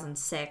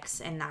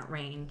 2006 in that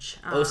range.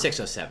 06,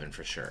 07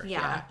 for sure.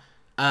 Yeah.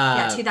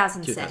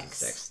 2006.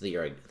 2006. The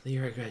year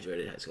I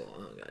graduated high school.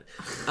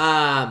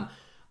 Oh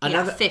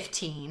god.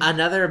 15.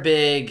 Another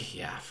big,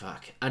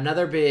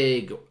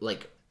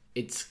 like,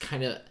 it's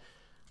kind of,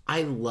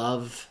 I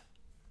love,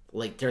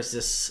 like, there's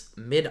this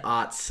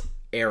mid-aughts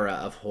era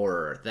of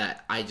horror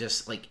that I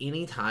just, like,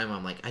 anytime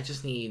I'm like, I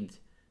just need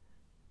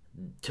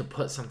to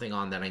put something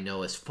on that I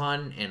know is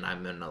fun and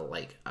I'm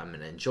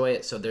gonna enjoy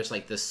it. So there's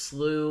like this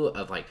slew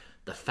of like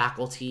The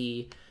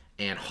Faculty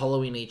and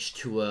Halloween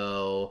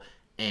H2O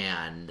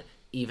and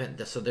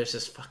so there's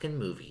this fucking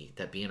movie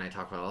that B and I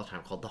talk about all the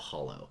time called The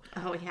Hollow.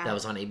 Oh yeah. That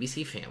was on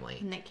ABC Family.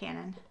 Nick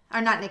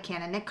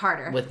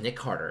Carter. With Nick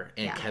Carter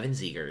and Kevin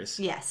Zegers.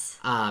 Yes.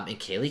 And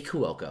Kaylee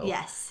Cuoco.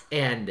 Yes.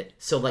 And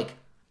so like,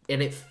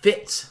 and it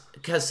fits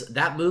because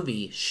that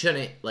movie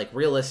shouldn't, like,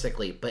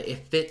 realistically, but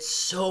it fits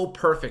so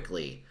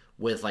perfectly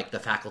with like The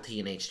Faculty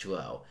and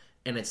H2O.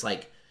 And it's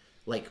like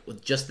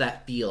with just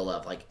that feel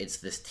of like, it's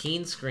this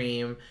teen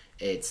scream.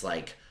 It's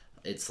like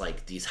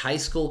these high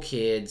school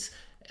kids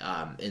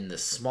in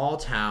this small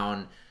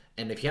town.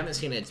 And if you haven't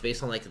seen it, it's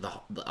based on like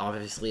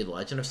obviously the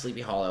Legend of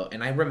Sleepy Hollow.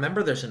 And I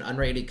remember there's an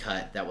unrated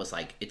cut that was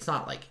like, it's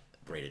not like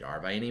rated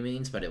R by any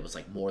means, but it was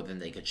like more than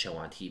they could show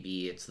on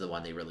TV. It's the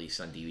one they released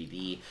on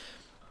DVD.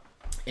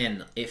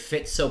 And it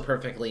fits so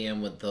perfectly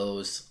in with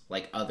those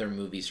like other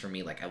movies for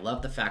me. Like I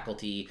love The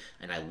Faculty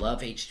and I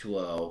love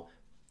H2O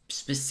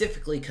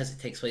specifically because it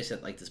takes place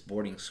at like this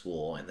boarding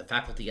school and The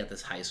Faculty at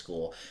this high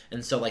school.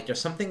 And so like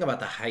there's something about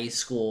the high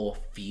school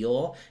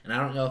feel, and I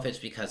don't know if it's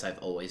because I've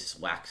always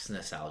waxed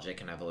nostalgic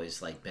and I've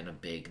always like been a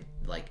big,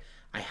 like,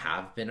 I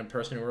have been a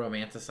person who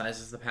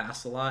romanticizes the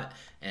past a lot,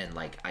 and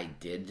like I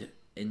did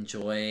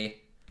enjoy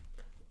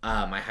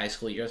my high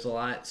school years a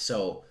lot.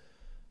 So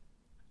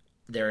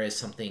there is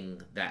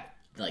something that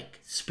like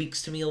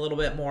speaks to me a little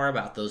bit more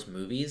about those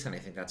movies, and I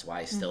think that's why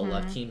I still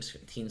love Teen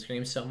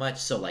Scream so much.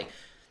 So like,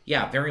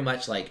 yeah, very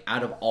much like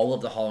out of all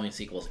of the Halloween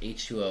sequels,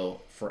 H2O,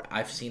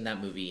 I've seen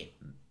that movie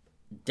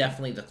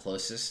definitely the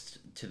closest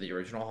to the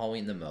original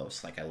Halloween the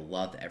most. Like I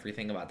loved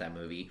everything about that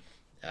movie.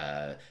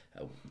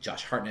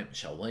 Josh Hartnett,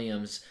 Michelle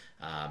Williams,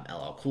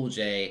 LL Cool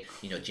J,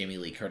 Jamie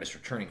Lee Curtis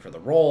returning for the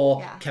role.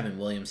 Yeah. Kevin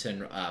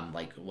Williamson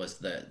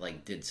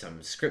did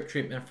some script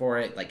treatment for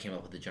it, like came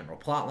up with the general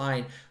plot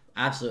line.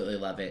 Absolutely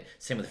love it.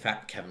 Same with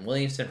Kevin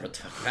Williamson for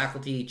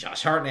Faculty,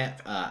 Josh Hartnett,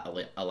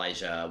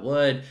 Elijah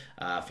Wood,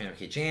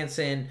 Famke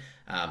Janssen,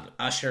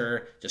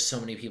 Usher. Just so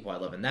many people I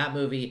love in that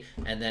movie.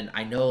 And then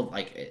I know,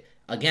 like,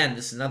 again,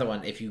 this is another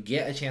one. If you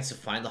get a chance to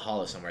find The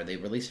Hollow somewhere, they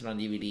released it on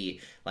DVD.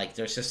 Like,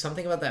 there's just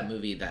something about that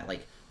movie that,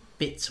 like,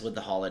 fits with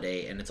the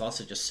holiday, and it's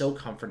also just so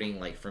comforting.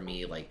 Like, for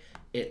me, like,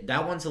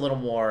 that one's a little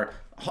more.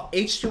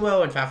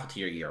 H2O and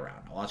Faculty are year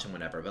round. I'll watch them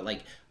whenever. But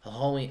like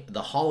Halloween,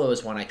 The Hollow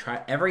is one I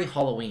try every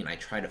Halloween. I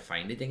try to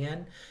find it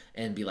again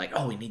and be like,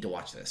 oh, we need to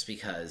watch this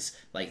because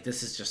like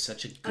this is just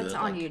such a good. It's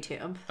on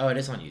YouTube. Oh, it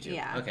is on YouTube.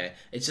 Yeah. Okay,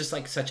 it's just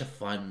like such a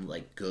fun,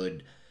 like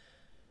good,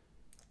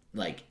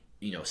 like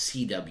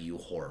CW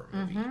horror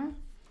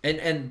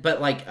movie.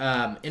 But like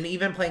and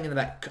even playing in the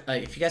back.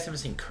 If you guys haven't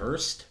seen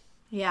Cursed.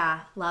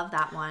 Yeah, love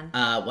that one.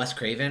 Wes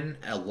Craven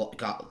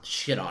got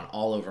shit on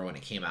all over when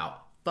it came out.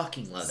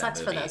 Fucking love that movie.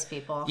 Sucks for those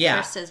people. Yeah.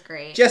 First is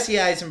great. Jesse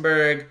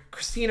Eisenberg,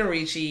 Christina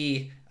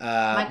Ricci,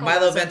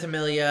 Milo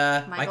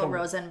Ventimiglia, Michael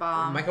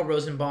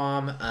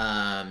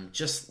Rosenbaum,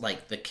 just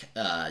like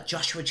the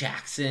Joshua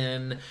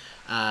Jackson.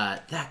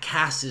 That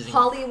cast is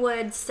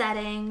Hollywood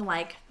setting,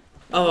 like.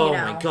 Oh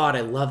my god,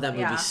 I love that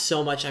movie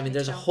so much. I mean,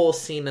 there's a whole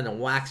scene in a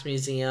wax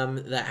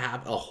museum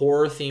that a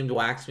horror-themed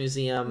wax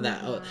museum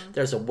that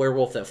there's a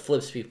werewolf that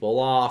flips people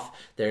off.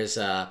 There's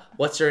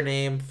what's her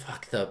name?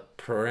 Fuck, the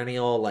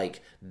perennial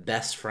like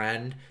best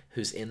friend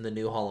who's in the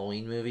new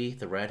Halloween movie,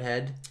 the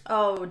redhead.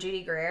 Oh,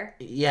 Judy Greer.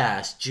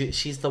 Yeah,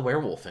 she's the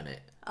werewolf in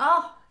it.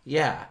 Oh.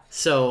 Yeah,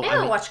 so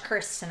I'll watch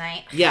Curse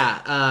tonight.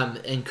 Yeah,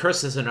 and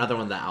Curse is another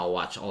one that I'll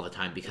watch all the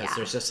time because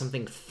there's just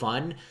something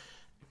fun.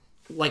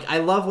 Like, I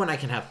love when I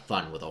can have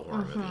fun with a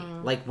horror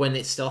movie. Like, when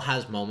it still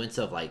has moments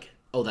of, like,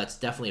 oh, that's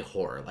definitely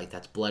horror. Like,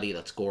 that's bloody,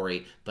 that's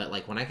gory. But,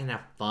 like, when I can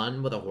have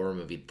fun with a horror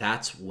movie,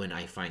 that's when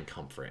I find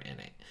comfort in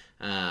it.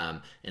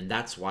 And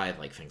that's why,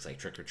 like, things like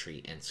Trick or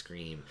Treat and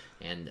Scream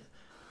and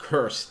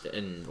Cursed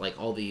and, like,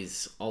 all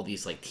these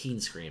like, teen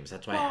screams.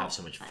 That's why I have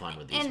so much fun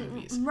with these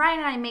movies. Ryan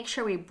and I make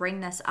sure we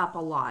bring this up a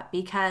lot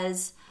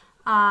because...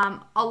 a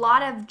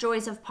lot of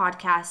joys of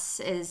podcasts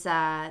is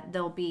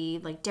there'll be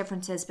like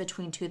differences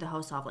between two of the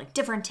hosts of like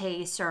different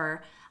tastes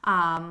or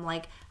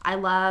like I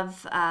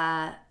love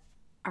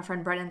our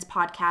friend Brennan's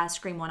podcast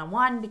Scream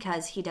 101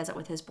 because he does it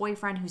with his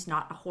boyfriend who's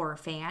not a horror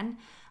fan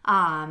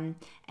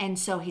and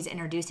so he's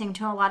introducing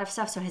to a lot of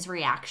stuff, so his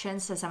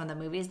reactions to some of the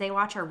movies they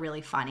watch are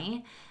really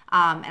funny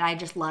and I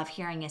just love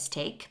hearing his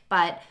take.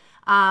 But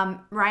Ryan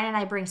and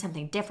I bring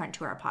something different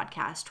to our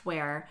podcast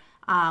where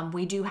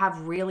we do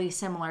have really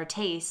similar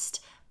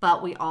taste,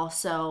 but we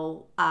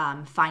also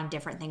find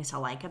different things to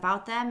like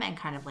about them and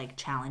kind of like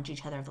challenge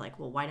each other of like,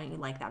 well, why don't you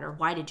like that? Or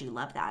why did you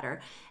love that?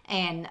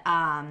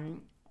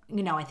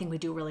 I think we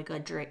do a really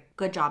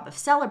good job of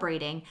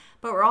celebrating,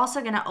 but we're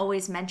also going to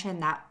always mention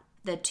that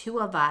the two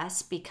of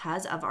us,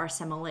 because of our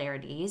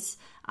similarities,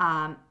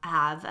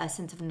 have a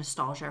sense of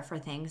nostalgia for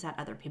things that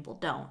other people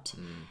don't.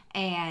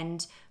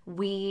 And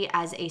we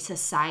as a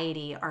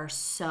society are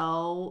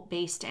so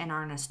based in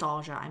our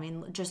nostalgia. I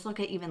mean, just look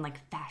at even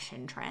like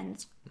fashion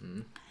trends.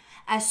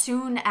 As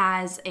soon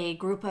as a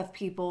group of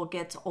people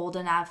gets old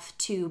enough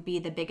to be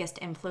the biggest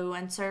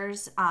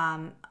influencers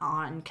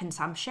on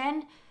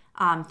consumption,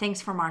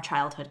 things from our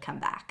childhood come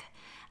back.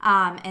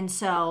 And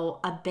so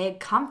a big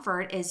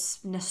comfort is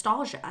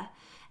nostalgia.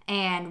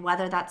 And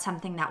whether that's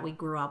something that we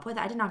grew up with,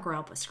 I did not grow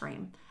up with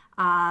Scream.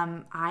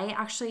 I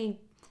actually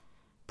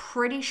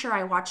pretty sure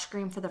I watched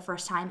Scream for the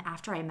first time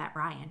after I met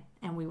Ryan.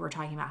 And we were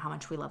talking about how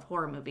much we love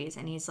horror movies.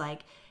 And he's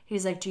like,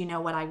 do you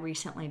know what I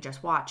recently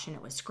just watched? And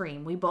it was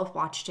Scream. We both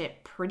watched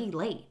it pretty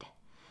late.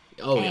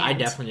 Oh, I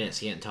definitely didn't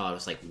see it until I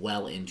was like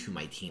well into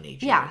my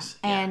teenage years.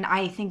 Yeah. And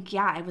I think,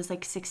 I was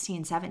like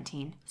 16,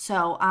 17.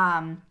 So,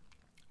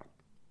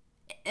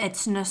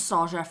 it's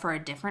nostalgia for a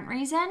different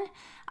reason.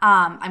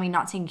 I mean,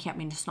 not saying you can't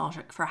be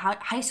nostalgic for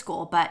high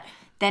school, but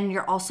then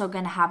you're also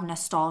going to have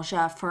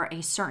nostalgia for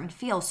a certain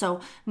feel.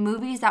 So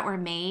movies that were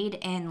made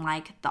in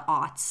like the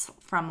aughts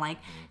from like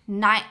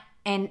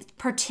in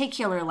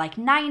particular like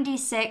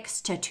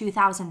 96 to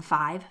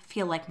 2005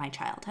 feel like my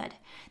childhood.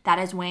 That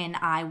is when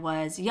I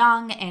was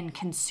young and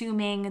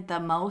consuming the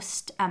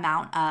most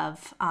amount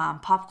of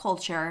pop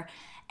culture.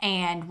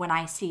 And when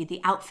I see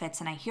the outfits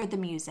and I hear the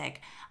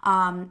music,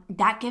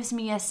 that gives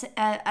me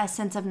a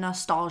sense of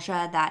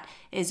nostalgia that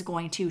is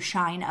going to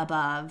shine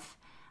above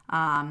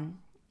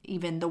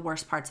even the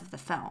worst parts of the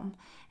film.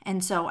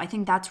 And so I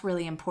think that's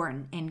really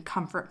important in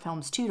comfort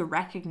films too, to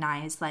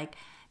recognize like,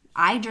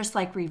 I just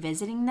like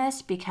revisiting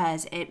this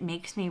because it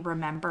makes me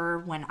remember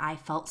when I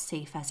felt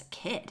safe as a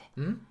kid.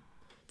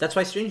 That's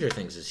why Stranger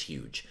Things is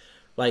huge.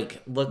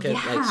 Like, look at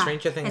like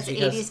Stranger Things. It's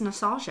because 80s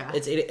nostalgia.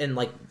 And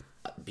like,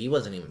 B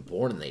wasn't even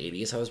born in the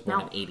 80s. I was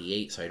born in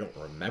 88, so I don't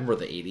remember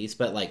the 80s.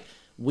 But, like,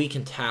 we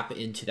can tap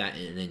into that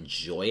and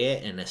enjoy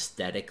it and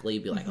aesthetically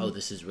be like, oh,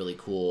 this is really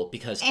cool.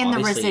 Because and the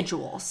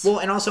residuals. Well,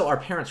 and also our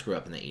parents grew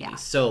up in the 80s. Yeah.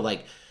 So,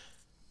 like,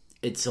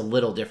 it's a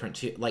little different,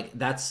 too. Like,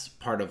 that's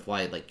part of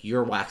why, like,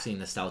 you're waxing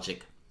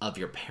nostalgic of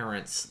your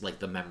parents, like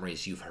the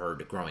memories you've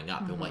heard growing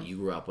up and what you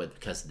grew up with,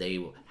 because they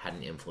had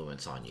an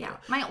influence on you. Yeah.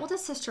 My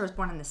oldest sister was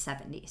born in the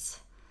 70s.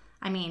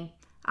 I mean,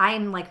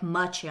 I'm like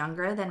much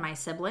younger than my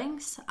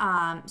siblings.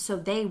 So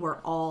they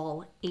were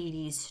all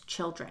 80s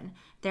children.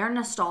 Their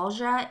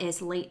nostalgia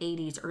is late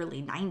 80s,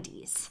 early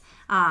 90s,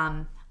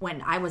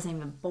 when I wasn't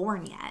even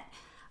born yet.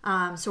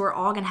 So we're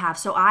all going to have,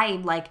 so I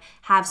like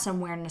have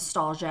some weird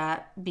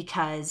nostalgia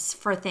because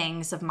for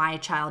things of my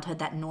childhood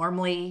that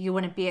normally you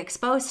wouldn't be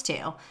exposed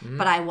to,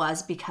 but I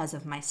was because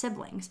of my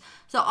siblings.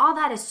 So all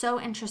that is so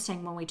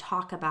interesting when we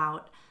talk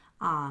about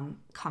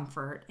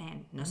comfort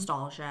and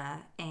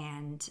nostalgia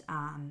and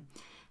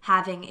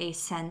having a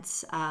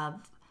sense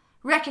of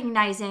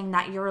recognizing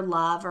that your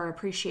love or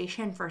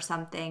appreciation for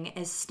something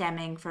is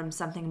stemming from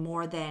something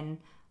more than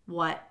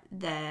what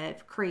the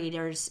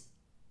creators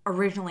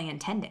originally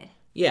intended.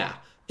 Yeah,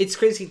 it's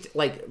crazy.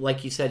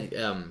 Like you said,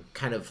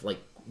 kind of like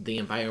the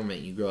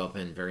environment you grow up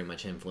in very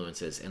much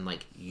influences, and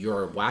like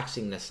you're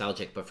waxing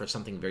nostalgic, but for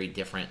something very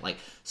different. Like,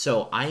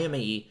 so I am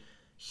a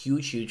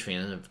huge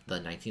fan of the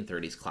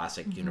 1930s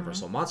classic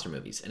Universal monster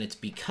movies, and it's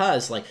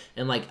because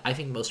I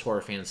think most horror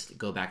fans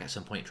go back at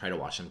some point and try to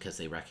watch them because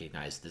they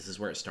recognize this is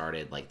where it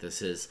started. Like,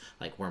 this is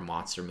like where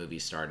monster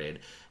movies started.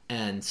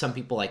 And some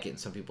people like it and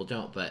some people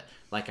don't. But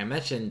like I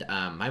mentioned,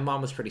 my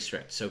mom was pretty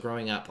strict. So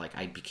growing up, like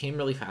I became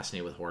really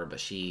fascinated with horror, but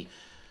she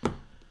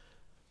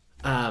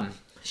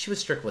was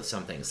strict with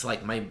some things.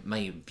 Like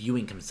my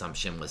viewing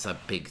consumption was a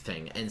big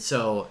thing. And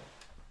so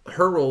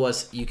her rule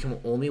was you can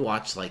only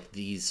watch like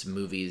these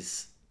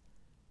movies,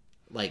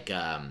 like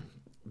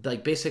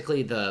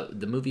basically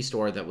the movie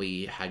store that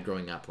we had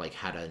growing up like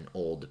had an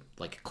old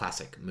like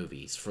classic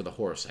movies for the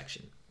horror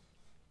section.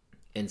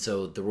 And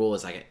so the rule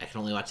is I can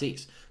only watch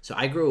these. So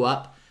I grew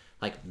up,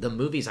 like, the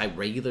movies I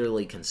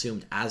regularly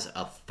consumed as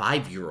a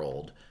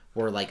 5-year-old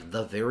were, like,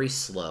 the very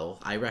slow,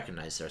 I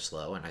recognize they're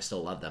slow, and I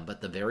still love them, but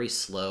the very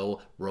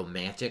slow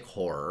romantic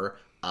horror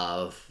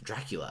of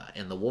Dracula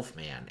and the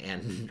Wolfman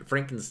and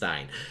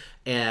Frankenstein.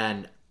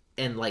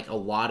 And like a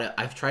lot of,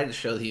 I've tried to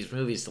show these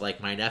movies to like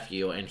my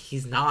nephew, and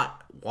he doesn't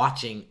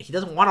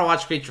want to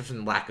watch Creature from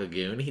the Black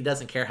Lagoon. He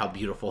doesn't care how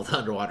beautiful the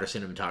underwater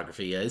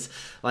cinematography is.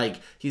 Like,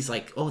 he's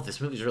like, oh,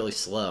 this movie's really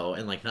slow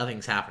and like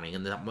nothing's happening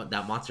and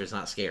that monster's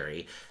not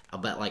scary.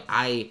 But like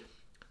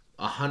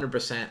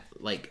 100%,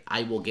 like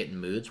I will get in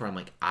moods where I'm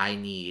like, I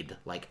need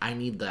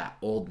that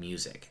old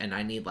music, and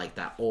I need like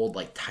that old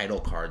like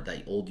title card,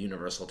 that old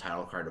Universal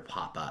title card to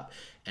pop up,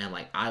 and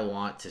like I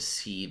want to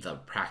see the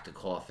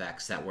practical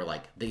effects that were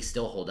like, they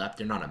still hold up.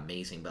 They're not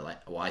amazing, but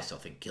like, well, I still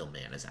think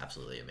Gilman is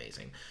absolutely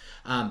amazing.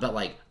 But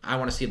like I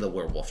want to see the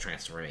werewolf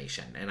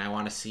transformation, and I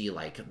want to see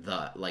like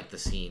the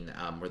scene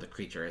where the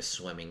creature is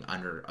swimming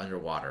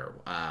underwater.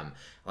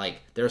 Like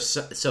there's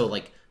so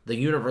like. The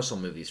Universal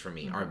movies for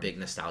me are a big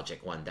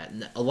nostalgic one that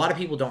a lot of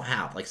people don't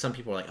have. Like, some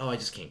people are like, oh, I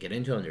just can't get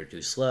into them, they're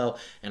too slow.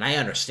 And I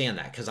understand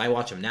that because I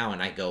watch them now and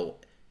I go,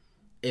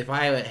 if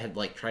I had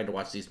like tried to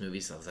watch these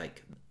movies as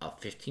like a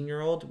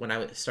 15-year-old, when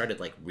I started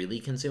like really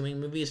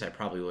consuming movies, I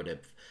probably would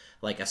have,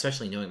 like,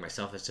 especially knowing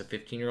myself as a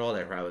 15-year-old,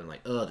 I probably would have been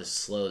like, oh, this is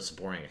slow, this is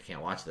boring, I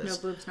can't watch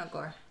this. No boobs, no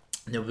gore.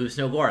 No boobs,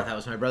 no gore. That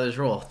was my brother's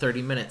rule,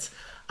 30 minutes.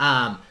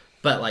 But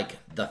like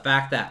the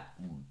fact that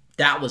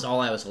was all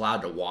I was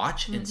allowed to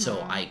watch, and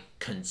so I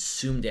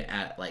consumed it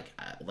at like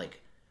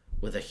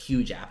with a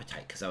huge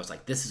appetite because I was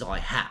like, this is all I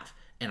have,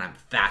 and I'm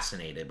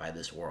fascinated by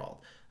this world.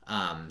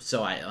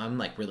 So I'm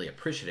like really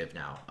appreciative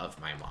now of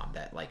my mom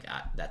that like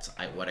that's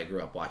what I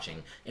grew up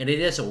watching, and it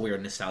is a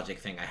weird nostalgic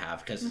thing I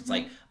have because it's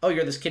like, oh,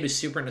 you're this kid who's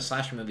super into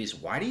slasher movies.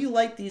 Why do you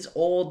like these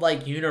old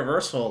like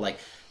Universal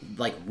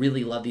like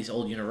really love these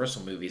old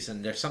Universal movies?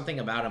 And there's something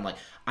about them, like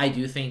I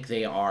do think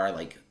they are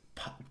like.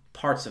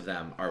 Parts of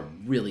them are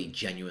really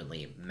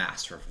genuinely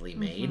masterfully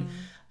made.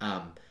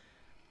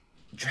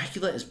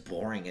 Dracula is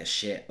boring as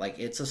shit. Like,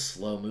 it's a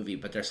slow movie,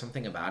 but there's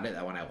something about it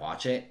that when I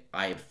watch it,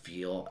 I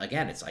feel,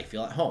 again, I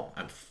feel at home.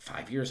 I'm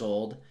 5 years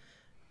old,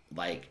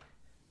 like,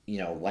 you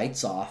know,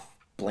 lights off,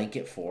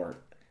 blanket fort,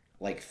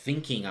 like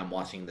thinking I'm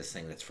watching this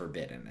thing that's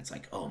forbidden. It's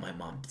like, oh, my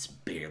mom's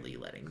barely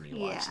letting me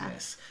watch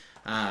this.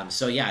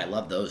 So yeah, I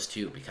love those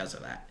too because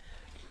of that.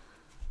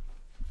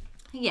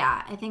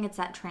 Yeah, I think it's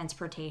that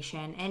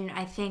transportation, and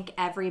I think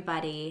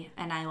everybody,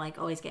 and I like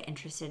always get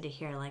interested to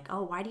hear like,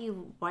 oh, why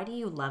do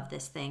you love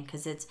this thing?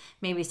 Because it's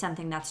maybe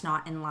something that's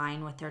not in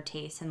line with their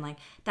taste, and like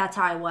that's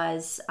how I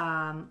was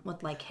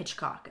with like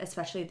Hitchcock,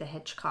 especially the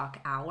Hitchcock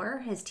Hour,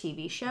 his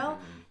TV show.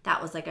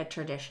 That was like a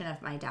tradition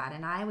of my dad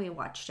and I. We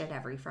watched it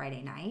every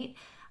Friday night.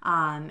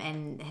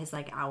 And his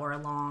like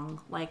hour-long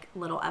like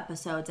little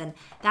episodes, and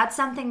that's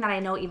something that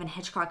I know even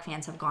Hitchcock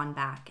fans have gone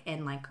back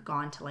and like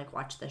gone to like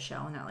watch the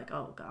show, and they're like,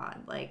 oh god,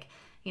 like,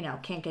 you know,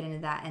 can't get into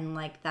that. And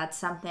like that's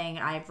something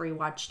I've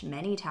rewatched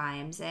many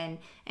times, and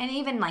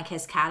even like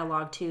his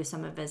catalog too,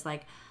 some of his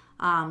like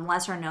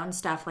lesser known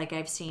stuff like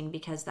I've seen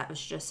because that was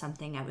just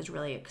something I was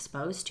really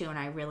exposed to and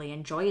I really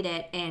enjoyed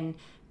it. And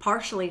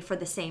partially for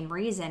the same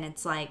reason,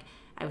 it's like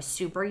I was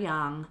super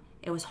young,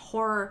 it was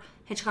horror.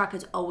 Hitchcock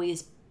has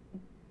always,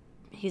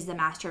 he's the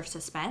master of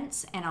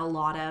suspense, and a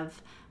lot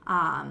of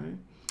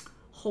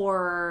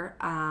horror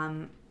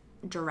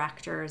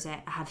directors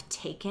have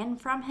taken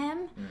from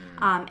him,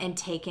 and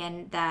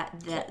taken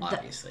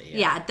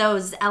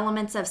those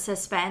elements of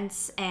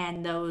suspense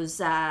and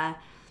those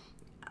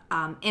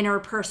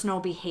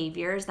interpersonal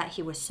behaviors that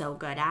he was so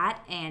good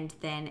at, and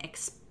then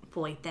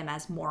exploit them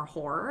as more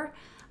horror.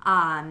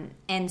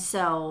 And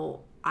so,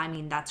 I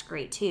mean, that's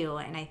great too.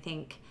 And I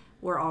think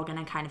we're all going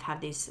to kind of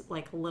have these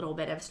like little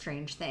bit of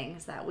strange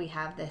things that we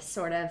have this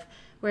sort of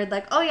weird,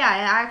 like, oh yeah, I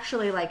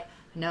actually like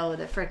know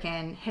the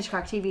freaking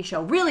Hitchcock TV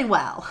show really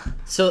well.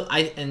 So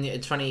and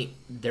it's funny,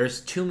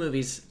 there's two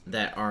movies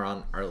that are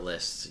on our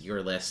list,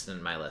 your list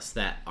and my list,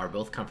 that are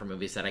both comfort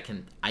movies that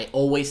I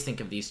always think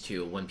of these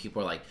two when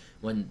people are like,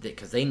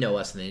 because they know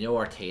us and they know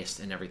our taste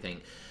and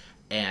everything.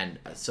 And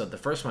so the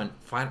first one,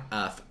 Friday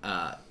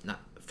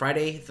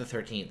the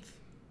 13th,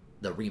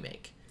 the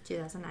remake.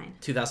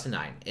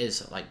 2009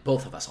 is like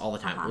both of us all the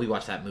time. We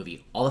watch that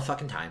movie all the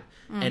fucking time.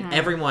 And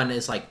everyone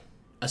is like,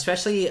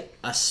 especially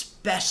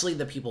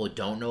the people who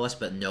don't know us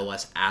but know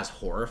us as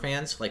horror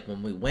fans. Like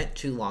when we went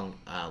to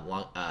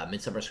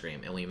Midsummer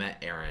Scream and we met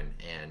Aaron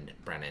and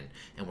Brennan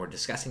and we're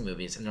discussing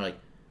movies, and they're like,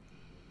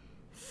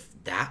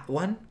 that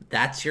one?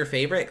 That's your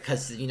favorite?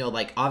 Because, you know,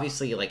 like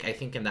obviously, like I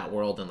think in that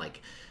world, and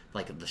like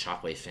the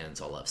Shockwave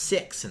fans all love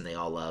 6 and they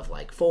all love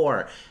like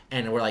 4,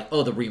 and we're like,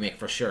 oh, the remake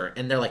for sure.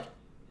 And they're like,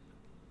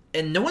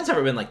 and no one's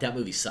ever been like, that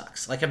movie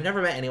sucks. Like, I've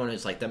never met anyone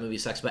who's like, that movie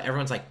sucks. But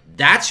everyone's like,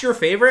 that's your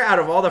favorite out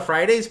of all the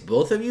Fridays?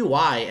 Both of you?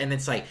 Why? And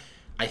it's like,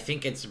 I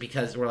think it's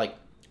because we're like,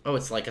 oh,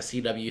 it's like a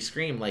CW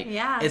Scream. Like,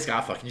 it's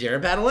got fucking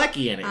Jared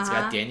Padalecki in it. It's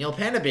got Daniel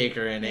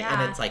Panabaker in it.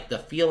 And it's like the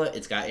feel,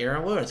 it's got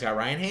Aaron Wood. It's got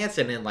Ryan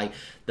Hansen. And like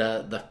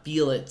the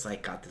feel, it's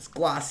like got this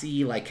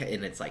glossy, like,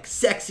 and it's like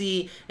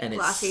sexy. And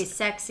glossy,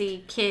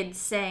 sexy, kids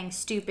saying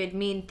stupid,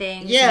 mean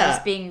things. Yeah. And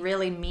just being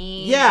really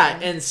mean. Yeah.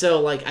 And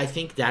so like, I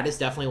think that is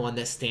definitely one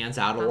that stands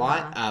out a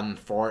lot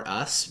for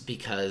us,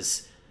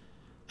 because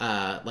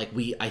like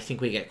I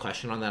think we get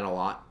questioned on that a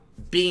lot.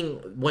 Being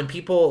when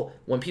people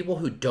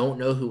who don't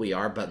know who we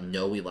are but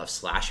know we love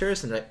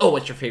slashers, and they're like, oh,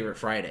 what's your favorite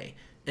Friday?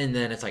 And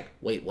then it's like,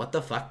 wait, what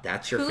the fuck?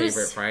 That's your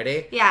favorite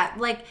Friday? Yeah,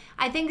 like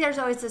I think there's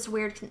always this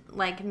weird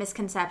like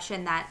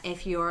misconception that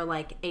if you're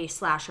like a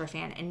slasher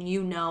fan and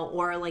you know,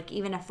 or like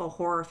even if a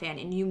horror fan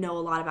and you know a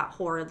lot about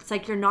horror, it's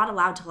like you're not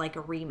allowed to like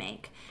a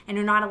remake, and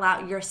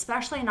you're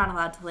especially not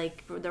allowed to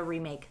like the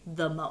remake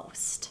the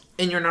most.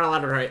 And you're not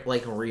allowed to write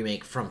like a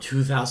remake from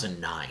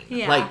 2009.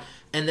 Yeah. Like,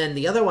 and then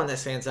the other one that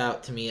stands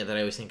out to me that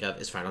I always think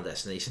of is Final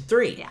Destination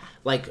 3. Yeah.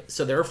 Like,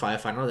 so there are 5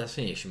 Final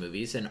Destination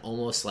movies, and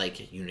almost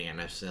like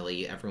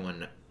unanimously,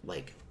 everyone,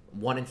 like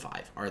 1 and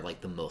 5 are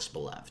like the most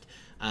beloved.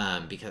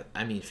 Because,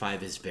 I mean,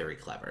 5 is very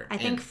clever. I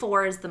think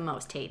 4 is the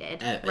most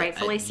hated.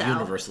 Rightfully so.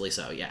 Universally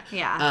so, yeah.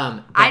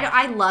 Yeah.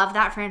 I love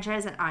that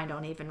franchise, and I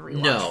don't even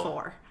rewatch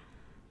 4.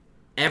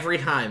 Every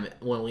time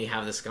when we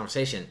have this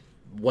conversation,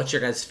 what's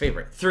your guys'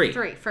 favorite? 3.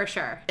 3, for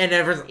sure. And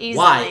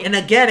why? And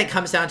again, it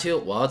comes down to,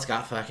 well, it's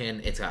got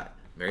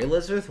Mary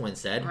Elizabeth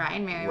Winstead,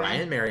 Ryan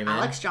Merriman,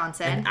 Alex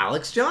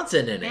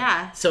Johnson in it.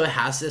 Yeah. So it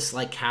has this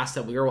like cast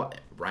that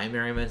Ryan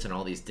Merriman's in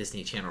all these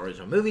Disney Channel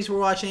original movies we're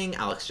watching.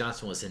 Alex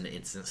Johnson was an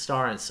instant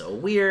star and So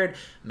Weird.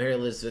 Mary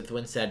Elizabeth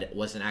Winstead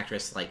was an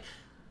actress like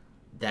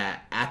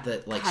that at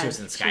the she was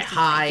in Sky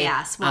High.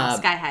 Yes, well,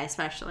 Sky High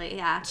especially,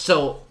 yeah.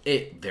 So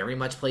it very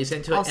much plays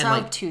into it. Also, and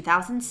like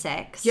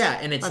 2006. Yeah,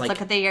 and it's Let's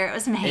look at the year it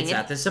was made. It's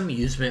at this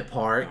amusement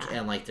park,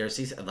 and like there's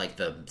these like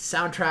the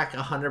soundtrack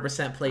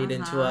 100% played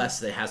into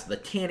us. It has the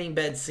tanning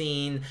bed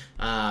scene.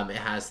 It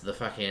has the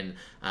fucking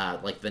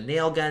like the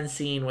nail gun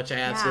scene, which I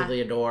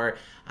absolutely adore.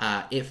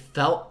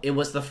 It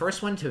was the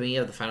first one to me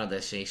of the Final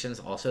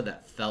Destinations also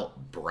that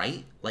felt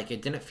bright. Like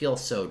it didn't feel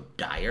so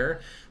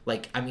dire.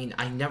 Like, I mean,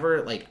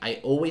 I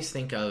always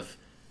think of,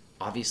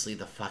 obviously,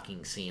 the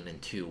fucking scene in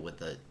 2 with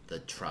the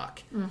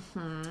truck.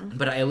 Mm-hmm.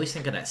 But I always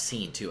think of that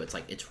scene, too. It's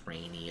like, it's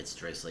rainy, it's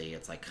drizzly,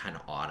 it's like kind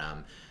of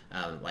autumn.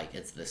 Like,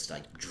 it's this,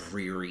 like,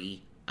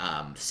 dreary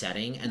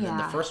setting. And then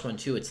the first one,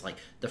 too, it's like,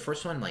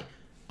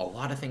 a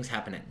lot of things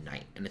happen at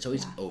night, and it's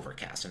always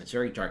overcast, and it's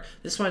very dark.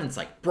 This one, it's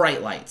like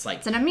bright lights, like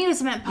it's an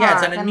amusement park. Yeah,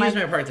 it's an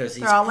amusement park. There's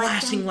these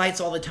flashing lights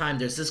all the time.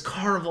 There's this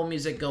carnival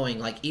music going.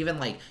 Like even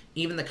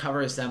the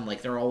covers, them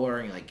like they're all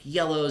wearing like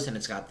yellows, and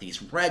it's got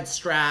these red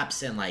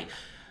straps, and like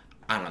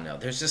I don't know.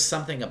 There's just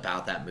something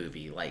about that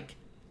movie. Like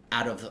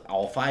out of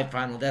all 5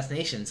 Final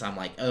Destinations, I'm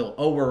like,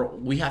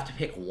 we have to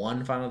pick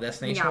one Final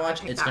Destination to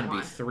watch. It's going to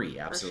be 3,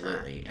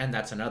 absolutely, and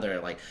that's another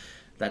like.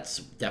 That's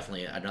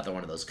definitely another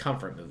one of those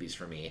comfort movies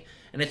for me.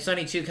 And it's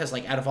funny, too, because,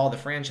 like, out of all the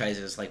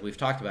franchises, like, we've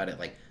talked about it,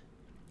 like,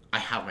 I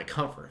have my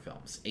comfort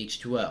films.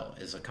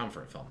 H2O is a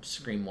comfort film.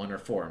 Scream 1 or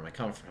 4 are my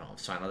comfort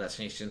films. Final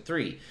Destination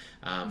 3.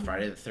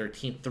 Friday the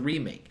 13th, the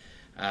remake.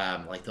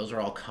 Like, those are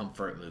all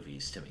comfort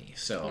movies to me.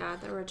 So yeah,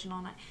 the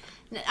original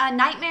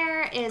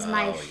Nightmare is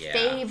my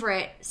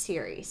favorite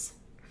series.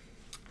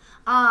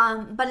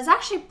 But it's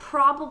actually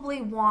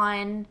probably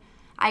one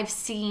I've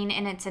seen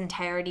in its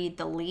entirety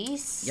the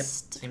least.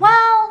 Yep.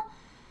 Well,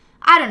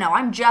 I don't know.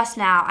 I just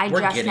now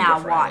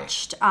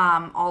watched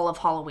all of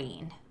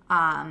Halloween.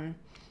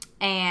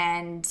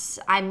 And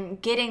I'm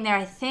getting there.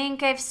 I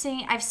think I've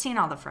seen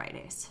all the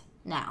Fridays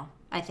now.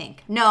 I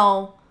think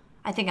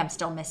I'm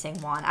still missing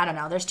one. I don't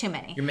know. There's too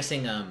many. You're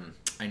missing.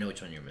 I know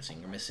which one you're missing.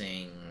 You're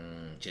missing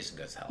Jason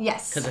Goes to Hell.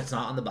 Yes, because it's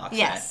not on the box set.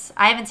 Yes,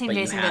 I haven't seen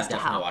Jason Goes to Hell. But you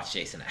have definitely watched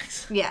Jason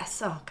X.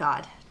 Yes. Oh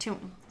God,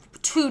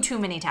 too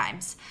many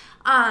times.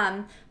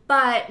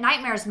 But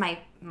Nightmare is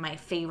my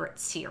favorite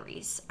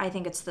series. I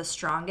think it's the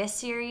strongest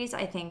series.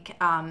 I think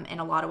in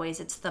a lot of ways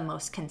it's the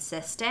most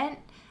consistent,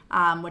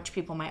 which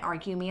people might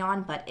argue me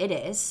on, but it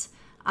is.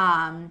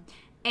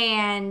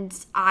 And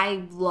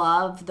I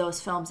love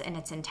those films in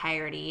its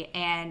entirety.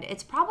 And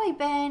it's probably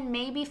been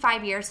maybe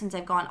 5 years since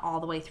I've gone all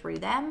the way through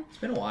them. It's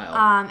been a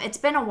while. It's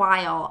been a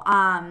while.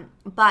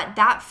 But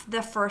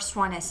the first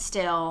one is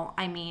still,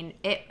 I mean,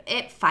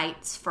 it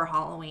fights for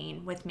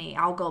Halloween with me.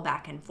 I'll go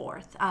back and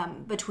forth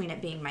between it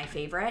being my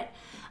favorite.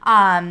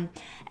 And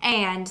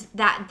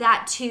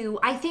that too,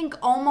 I think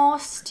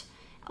almost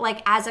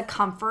like as a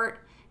comfort,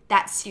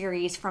 that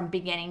series from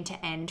beginning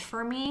to end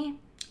for me.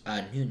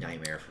 New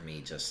Nightmare for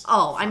me just...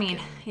 Oh, I mean,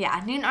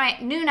 yeah, New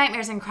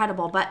Nightmare's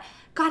incredible, but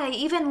God, I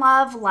even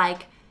love,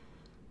 like,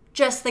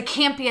 just the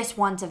campiest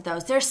ones of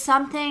those. There's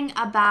something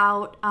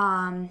about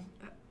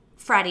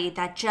Freddy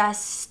that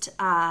just,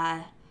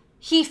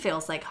 he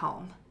feels like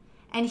home.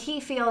 And he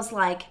feels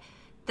like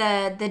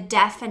the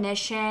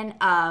definition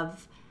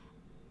of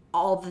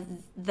all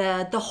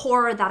the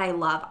horror that I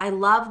love. I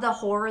love the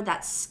horror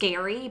that's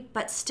scary,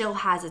 but still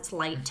has its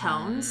light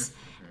tones.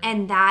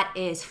 And that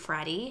is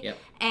Freddy. Yep.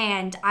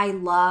 And I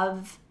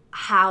love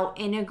how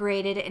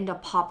integrated into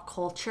pop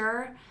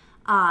culture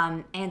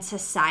and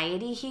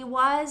society he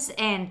was.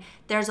 And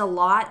there's a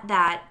lot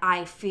that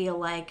I feel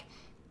like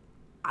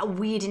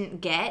we didn't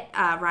get,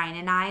 Ryan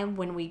and I,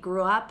 when we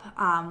grew up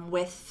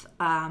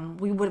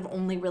we would have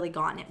only really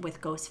gotten it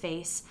with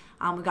Ghostface.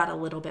 We got a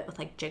little bit with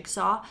like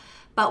Jigsaw.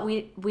 But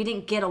we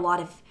didn't get a lot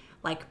of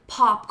like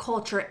pop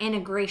culture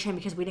integration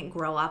because we didn't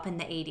grow up in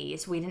the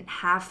 80s. We didn't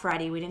have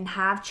Freddy. We didn't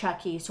have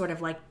Chucky sort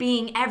of like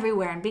being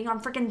everywhere and being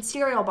on freaking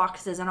cereal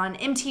boxes and on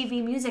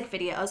MTV music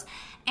videos.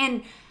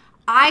 And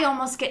I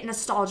almost get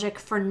nostalgic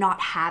for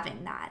not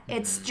having that.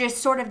 It's just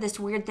sort of this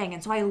weird thing.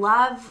 And so I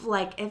love,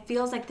 like, it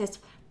feels like this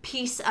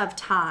piece of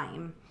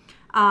time.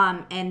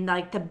 And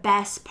like the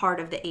best part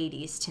of the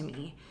 80s to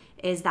me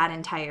is that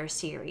entire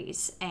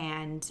series.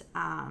 And,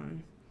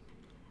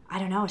 I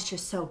don't know. It's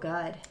just so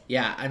good.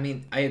 Yeah, I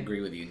mean, I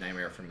agree with you.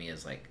 Nightmare for me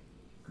is like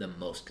the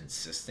most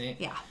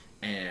consistent. Yeah.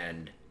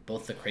 And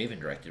both the Craven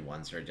directed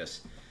ones are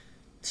just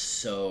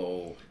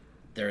so...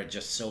 They're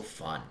just so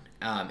fun.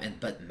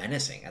 But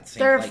menacing at the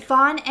same time. They're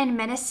fun and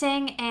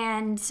menacing,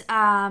 and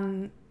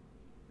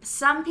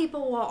some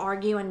people will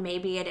argue, and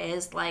maybe it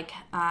is like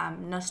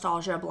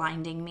nostalgia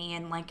blinding me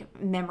and like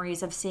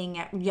memories of seeing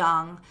it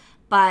young.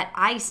 But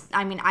I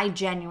mean, I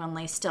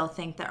genuinely still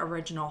think the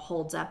original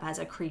holds up as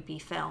a creepy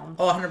film.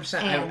 Oh,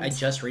 100%. I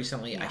just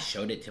recently, I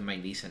showed it to my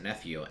niece and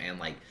nephew, and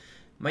like,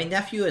 my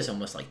nephew is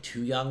almost like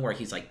too young where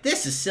he's like,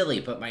 this is silly.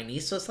 But my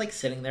niece was like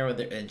sitting there with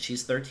her, and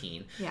she's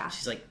 13. Yeah.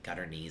 She's like got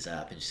her knees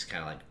up, and she's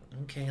kind of like,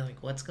 okay, like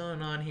what's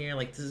going on here?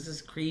 Like, this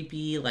is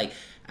creepy. Like,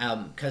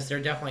 because they're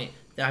definitely,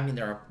 I mean,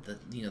 there are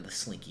the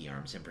slinky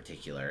arms in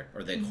particular,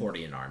 or the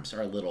accordion arms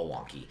are a little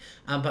wonky.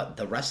 But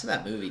the rest of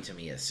that movie to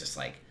me is just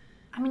like,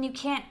 I mean, you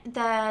can't,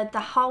 the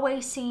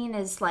hallway scene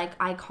is like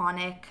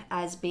iconic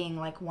as being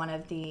like one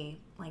of the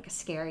like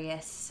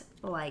scariest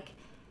like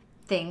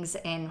things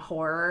in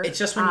horror. It's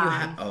just when you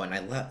have,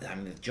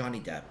 and the Johnny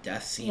Depp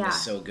death scene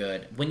is so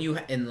good. When you,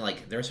 and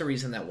like, there's a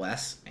reason that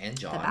Wes and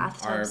John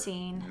are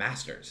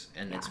masters.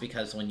 And it's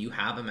because when you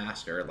have a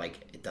master,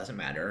 like, it doesn't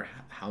matter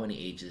how many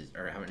ages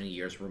or how many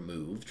years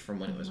removed from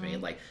when it was made,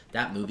 like,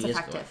 that movie is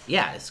good.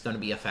 Yeah, it's going to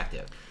be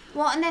effective.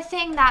 Well, and the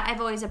thing that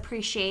I've always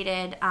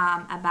appreciated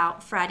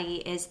about Freddy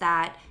is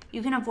that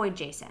you can avoid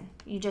Jason.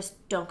 You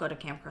just don't go to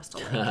Camp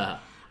Crystal Lake.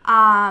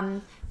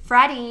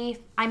 Freddy,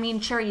 I mean,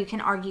 sure, you can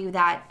argue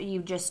that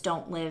you just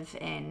don't live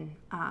in...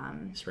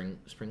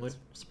 Springwood?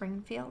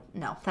 Springfield?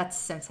 No, that's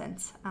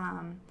Simpsons.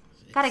 God,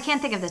 I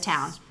can't think of the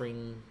town.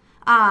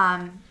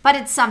 But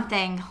it's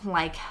something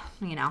like,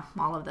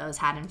 all of those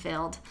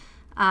Haddonfield.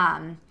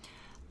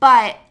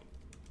 But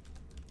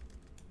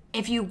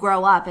if you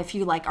grow up, if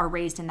you, like, are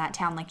raised in that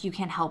town, like, you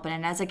can't help it.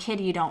 And as a kid,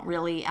 you don't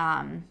really...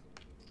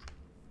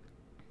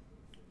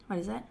 what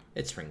is it?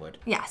 It's Springwood.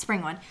 Yeah,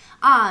 Springwood.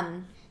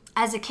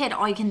 As a kid,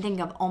 all you can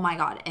think of, oh my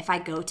God, if I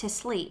go to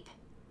sleep,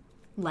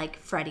 like,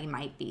 Freddy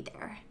might be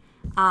there.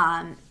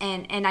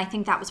 And I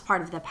think that was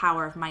part of the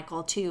power of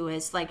Michael, too,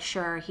 is, like,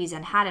 sure, he's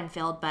in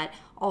Haddonfield, but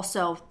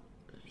also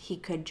he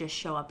could just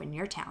show up in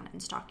your town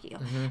and stalk you.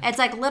 Mm-hmm. It's,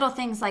 like, little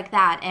things like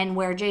that. And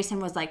where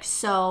Jason was, like,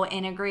 so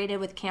integrated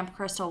with Camp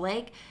Crystal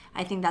Lake,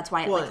 I think that's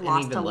why it, like,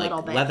 lost even, a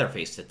little bit.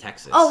 Leatherface to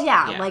Texas. Oh,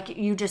 yeah, like,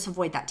 you just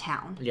avoid that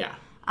town. Yeah.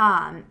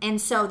 And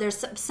so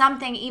there's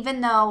something,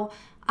 even though...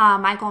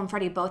 Michael and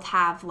Freddy both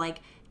have, like,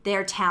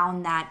 their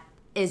town that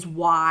is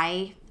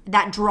why,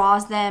 that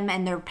draws them,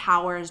 and their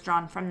power is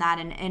drawn from that.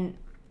 And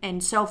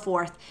and so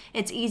forth,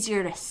 it's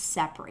easier to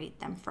separate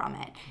them from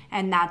it.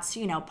 And that's,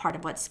 part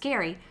of what's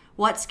scary.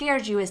 What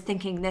scares you is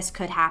thinking this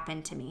could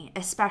happen to me,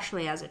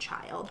 especially as a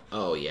child.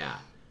 Oh, yeah.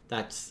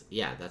 That's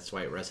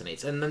why it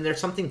resonates. And then there's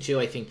something, too,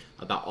 I think,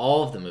 about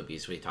all of the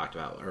movies we talked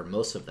about, or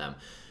most of them,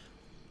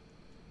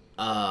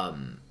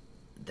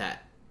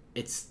 that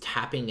it's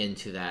tapping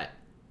into that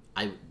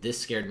this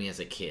scared me as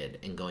a kid,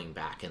 and going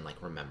back and,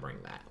 remembering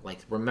that.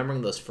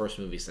 Remembering those first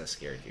movies that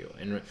scared you.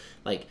 And,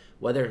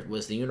 whether it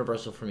was the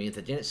Universal for me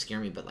that didn't scare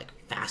me but,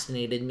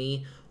 fascinated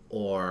me,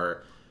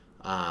 or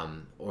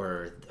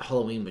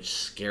Halloween, which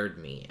scared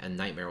me, and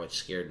Nightmare, which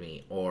scared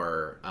me,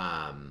 or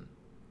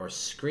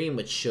Scream,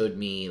 which showed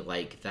me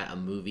that a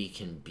movie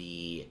can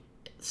be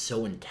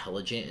so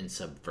intelligent and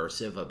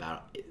subversive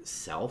about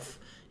itself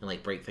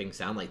and break things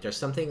down. There's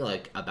something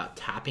about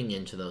tapping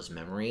into those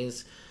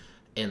memories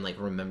and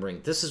remembering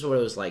this is what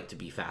it was like to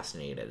be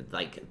fascinated.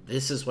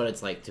 This is what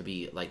it's like to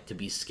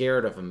be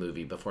scared of a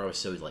movie before I was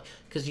so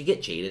because you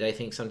get jaded, I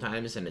think,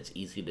 sometimes, and it's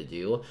easy to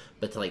do,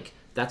 but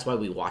that's why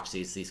we watch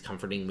these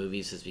comforting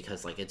movies, is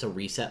because it's a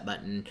reset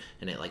button,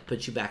 and it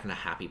puts you back in a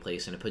happy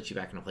place, and it puts you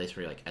back in a place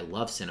where you're I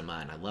love cinema,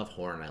 and I love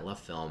horror, and I love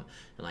film,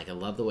 and I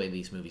love the way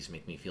these movies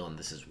make me feel, and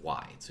this is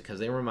why. It's because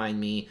they remind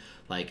me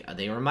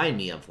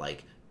of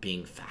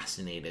being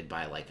fascinated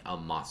by a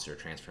monster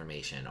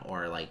transformation,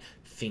 or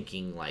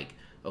thinking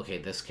okay,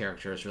 this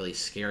character is really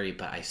scary,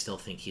 but I still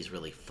think he's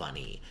really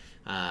funny.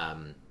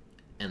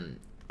 And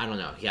I don't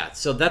know. Yeah.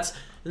 So that's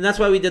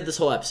why we did this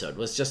whole episode,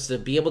 was just to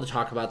be able to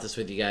talk about this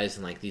with you guys,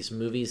 and these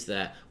movies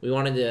that we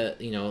wanted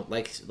to,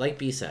 like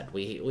B said,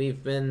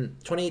 we've been,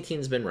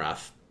 2018's been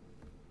rough,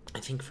 I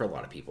think, for a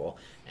lot of people.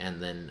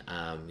 And then,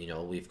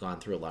 we've gone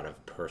through a lot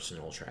of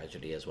personal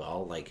tragedy as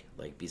well. Like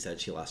B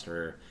said, she lost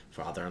her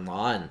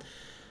father-in-law, and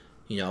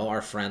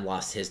our friend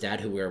lost his dad,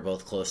 who we were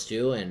both close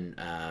to, and,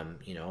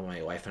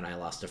 my wife and I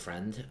lost a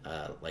friend,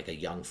 a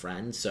young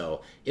friend,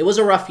 so it was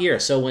a rough year.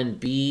 So when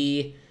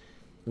we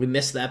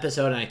missed the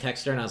episode, and I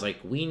texted her, and I was like,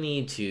 we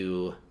need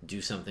to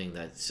do something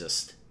that's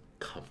just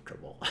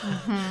comfortable.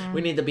 Mm-hmm.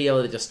 We need to be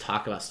able to just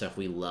talk about stuff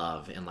we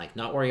love, and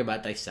not worry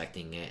about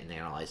dissecting it and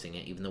analyzing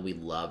it, even though we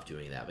love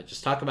doing that, but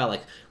just talk about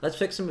let's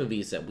pick some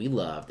movies that we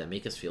love, that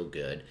make us feel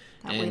good,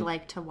 that we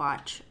like to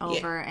watch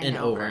over and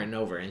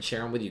over, and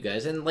share them with you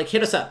guys, and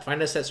hit us up,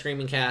 find us at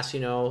Screaming Cast.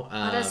 Let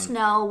us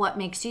know what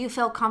makes you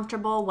feel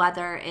comfortable,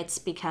 whether it's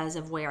because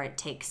of where it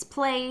takes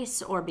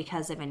place, or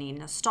because of any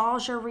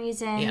nostalgia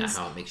reasons,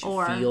 how it makes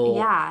you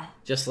feel,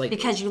 just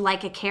because you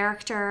like a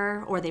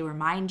character, or they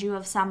remind you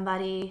of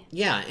somebody.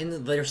 Yeah,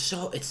 and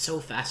it's so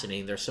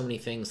fascinating. There's so many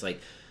things.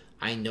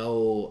 I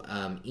know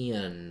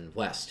Ian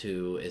West,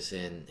 he's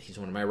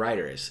one of my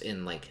writers,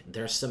 and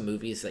there's some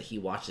movies that he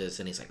watches,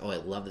 and he's like, oh, I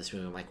love this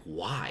movie. I'm like,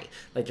 why?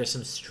 There's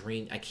some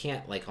strange, I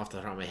can't off the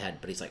top of my head,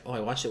 but he's like, oh,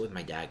 I watched it with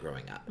my dad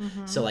growing up.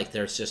 Mm-hmm. So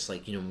there's just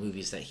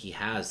movies that he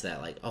has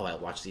that oh, I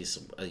watched these,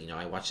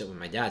 I watched it with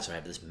my dad, so I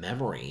have this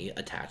memory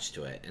attached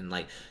to it, and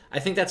I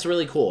think that's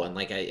really cool, and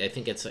I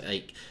think it's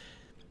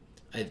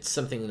it's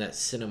something that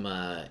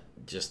cinema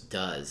just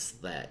does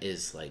that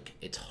is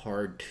it's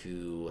hard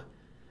to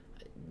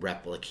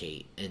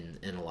replicate in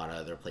a lot of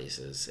other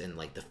places, and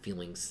the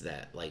feelings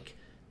that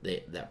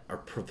that are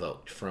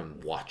provoked from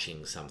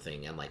watching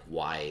something, and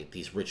why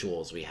these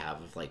rituals we have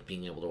of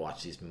being able to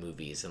watch these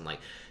movies. And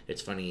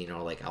it's funny,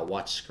 I'll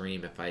watch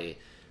Scream if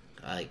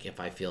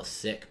I feel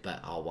sick, but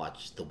I'll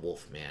watch The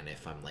Wolfman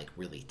if I'm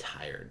really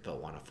tired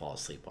but want to fall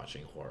asleep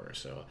watching horror.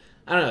 So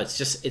I don't know,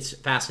 it's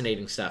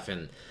fascinating stuff,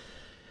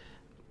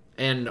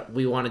 and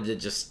we wanted to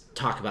just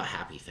talk about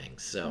happy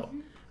things. So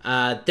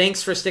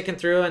thanks for sticking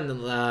through, and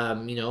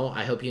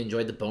I hope you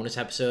enjoyed the bonus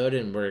episode,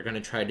 and we're going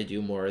to try to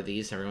do more of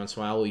these every once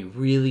in a while. We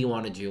really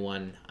want to do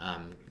one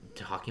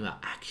talking about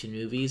action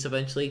movies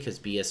eventually, because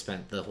B has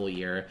spent the whole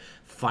year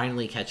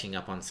finally catching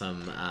up on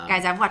some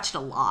guys, I've watched a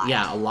lot.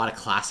 Yeah, a lot of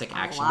classic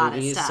action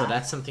movies, so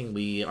that's something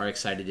we are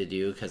excited to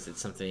do, because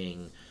it's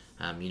something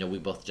we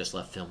both just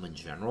love film in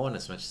general, and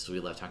as much as we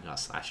love talking about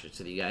slashers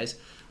with you guys,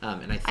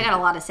 and I got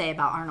a lot to say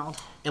about Arnold.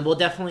 And we'll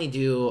definitely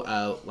do.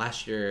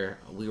 Last year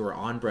we were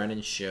on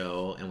Brennan's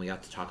show, and we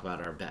got to talk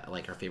about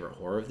our favorite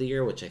horror of the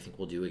year, which I think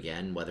we'll do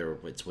again, whether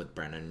it's with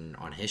Brennan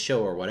on his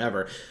show or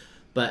whatever.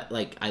 But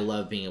I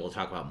love being able to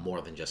talk about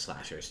more than just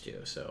slashers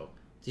too. So,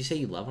 did you say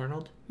you love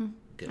Arnold?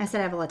 Good. I said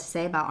I have a lot to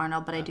say about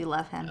Arnold, but I do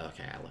love him.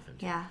 Okay, I love him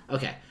too. Yeah.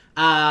 Okay.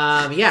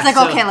 Yeah. It's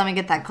okay, let me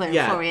get that clear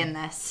before we end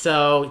this.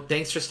 So,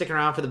 thanks for sticking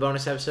around for the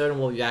bonus episode, and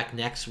we'll be back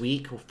next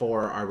week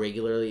for our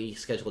regularly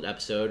scheduled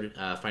episode.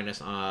 Find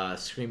us on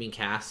Screaming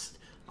Cast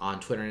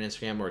on Twitter and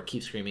Instagram, or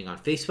Keep Screaming on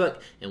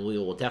Facebook, and we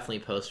will definitely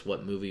post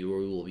what movie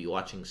we will be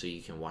watching so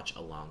you can watch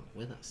along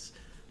with us.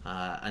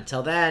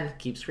 Until then,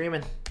 keep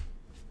screaming.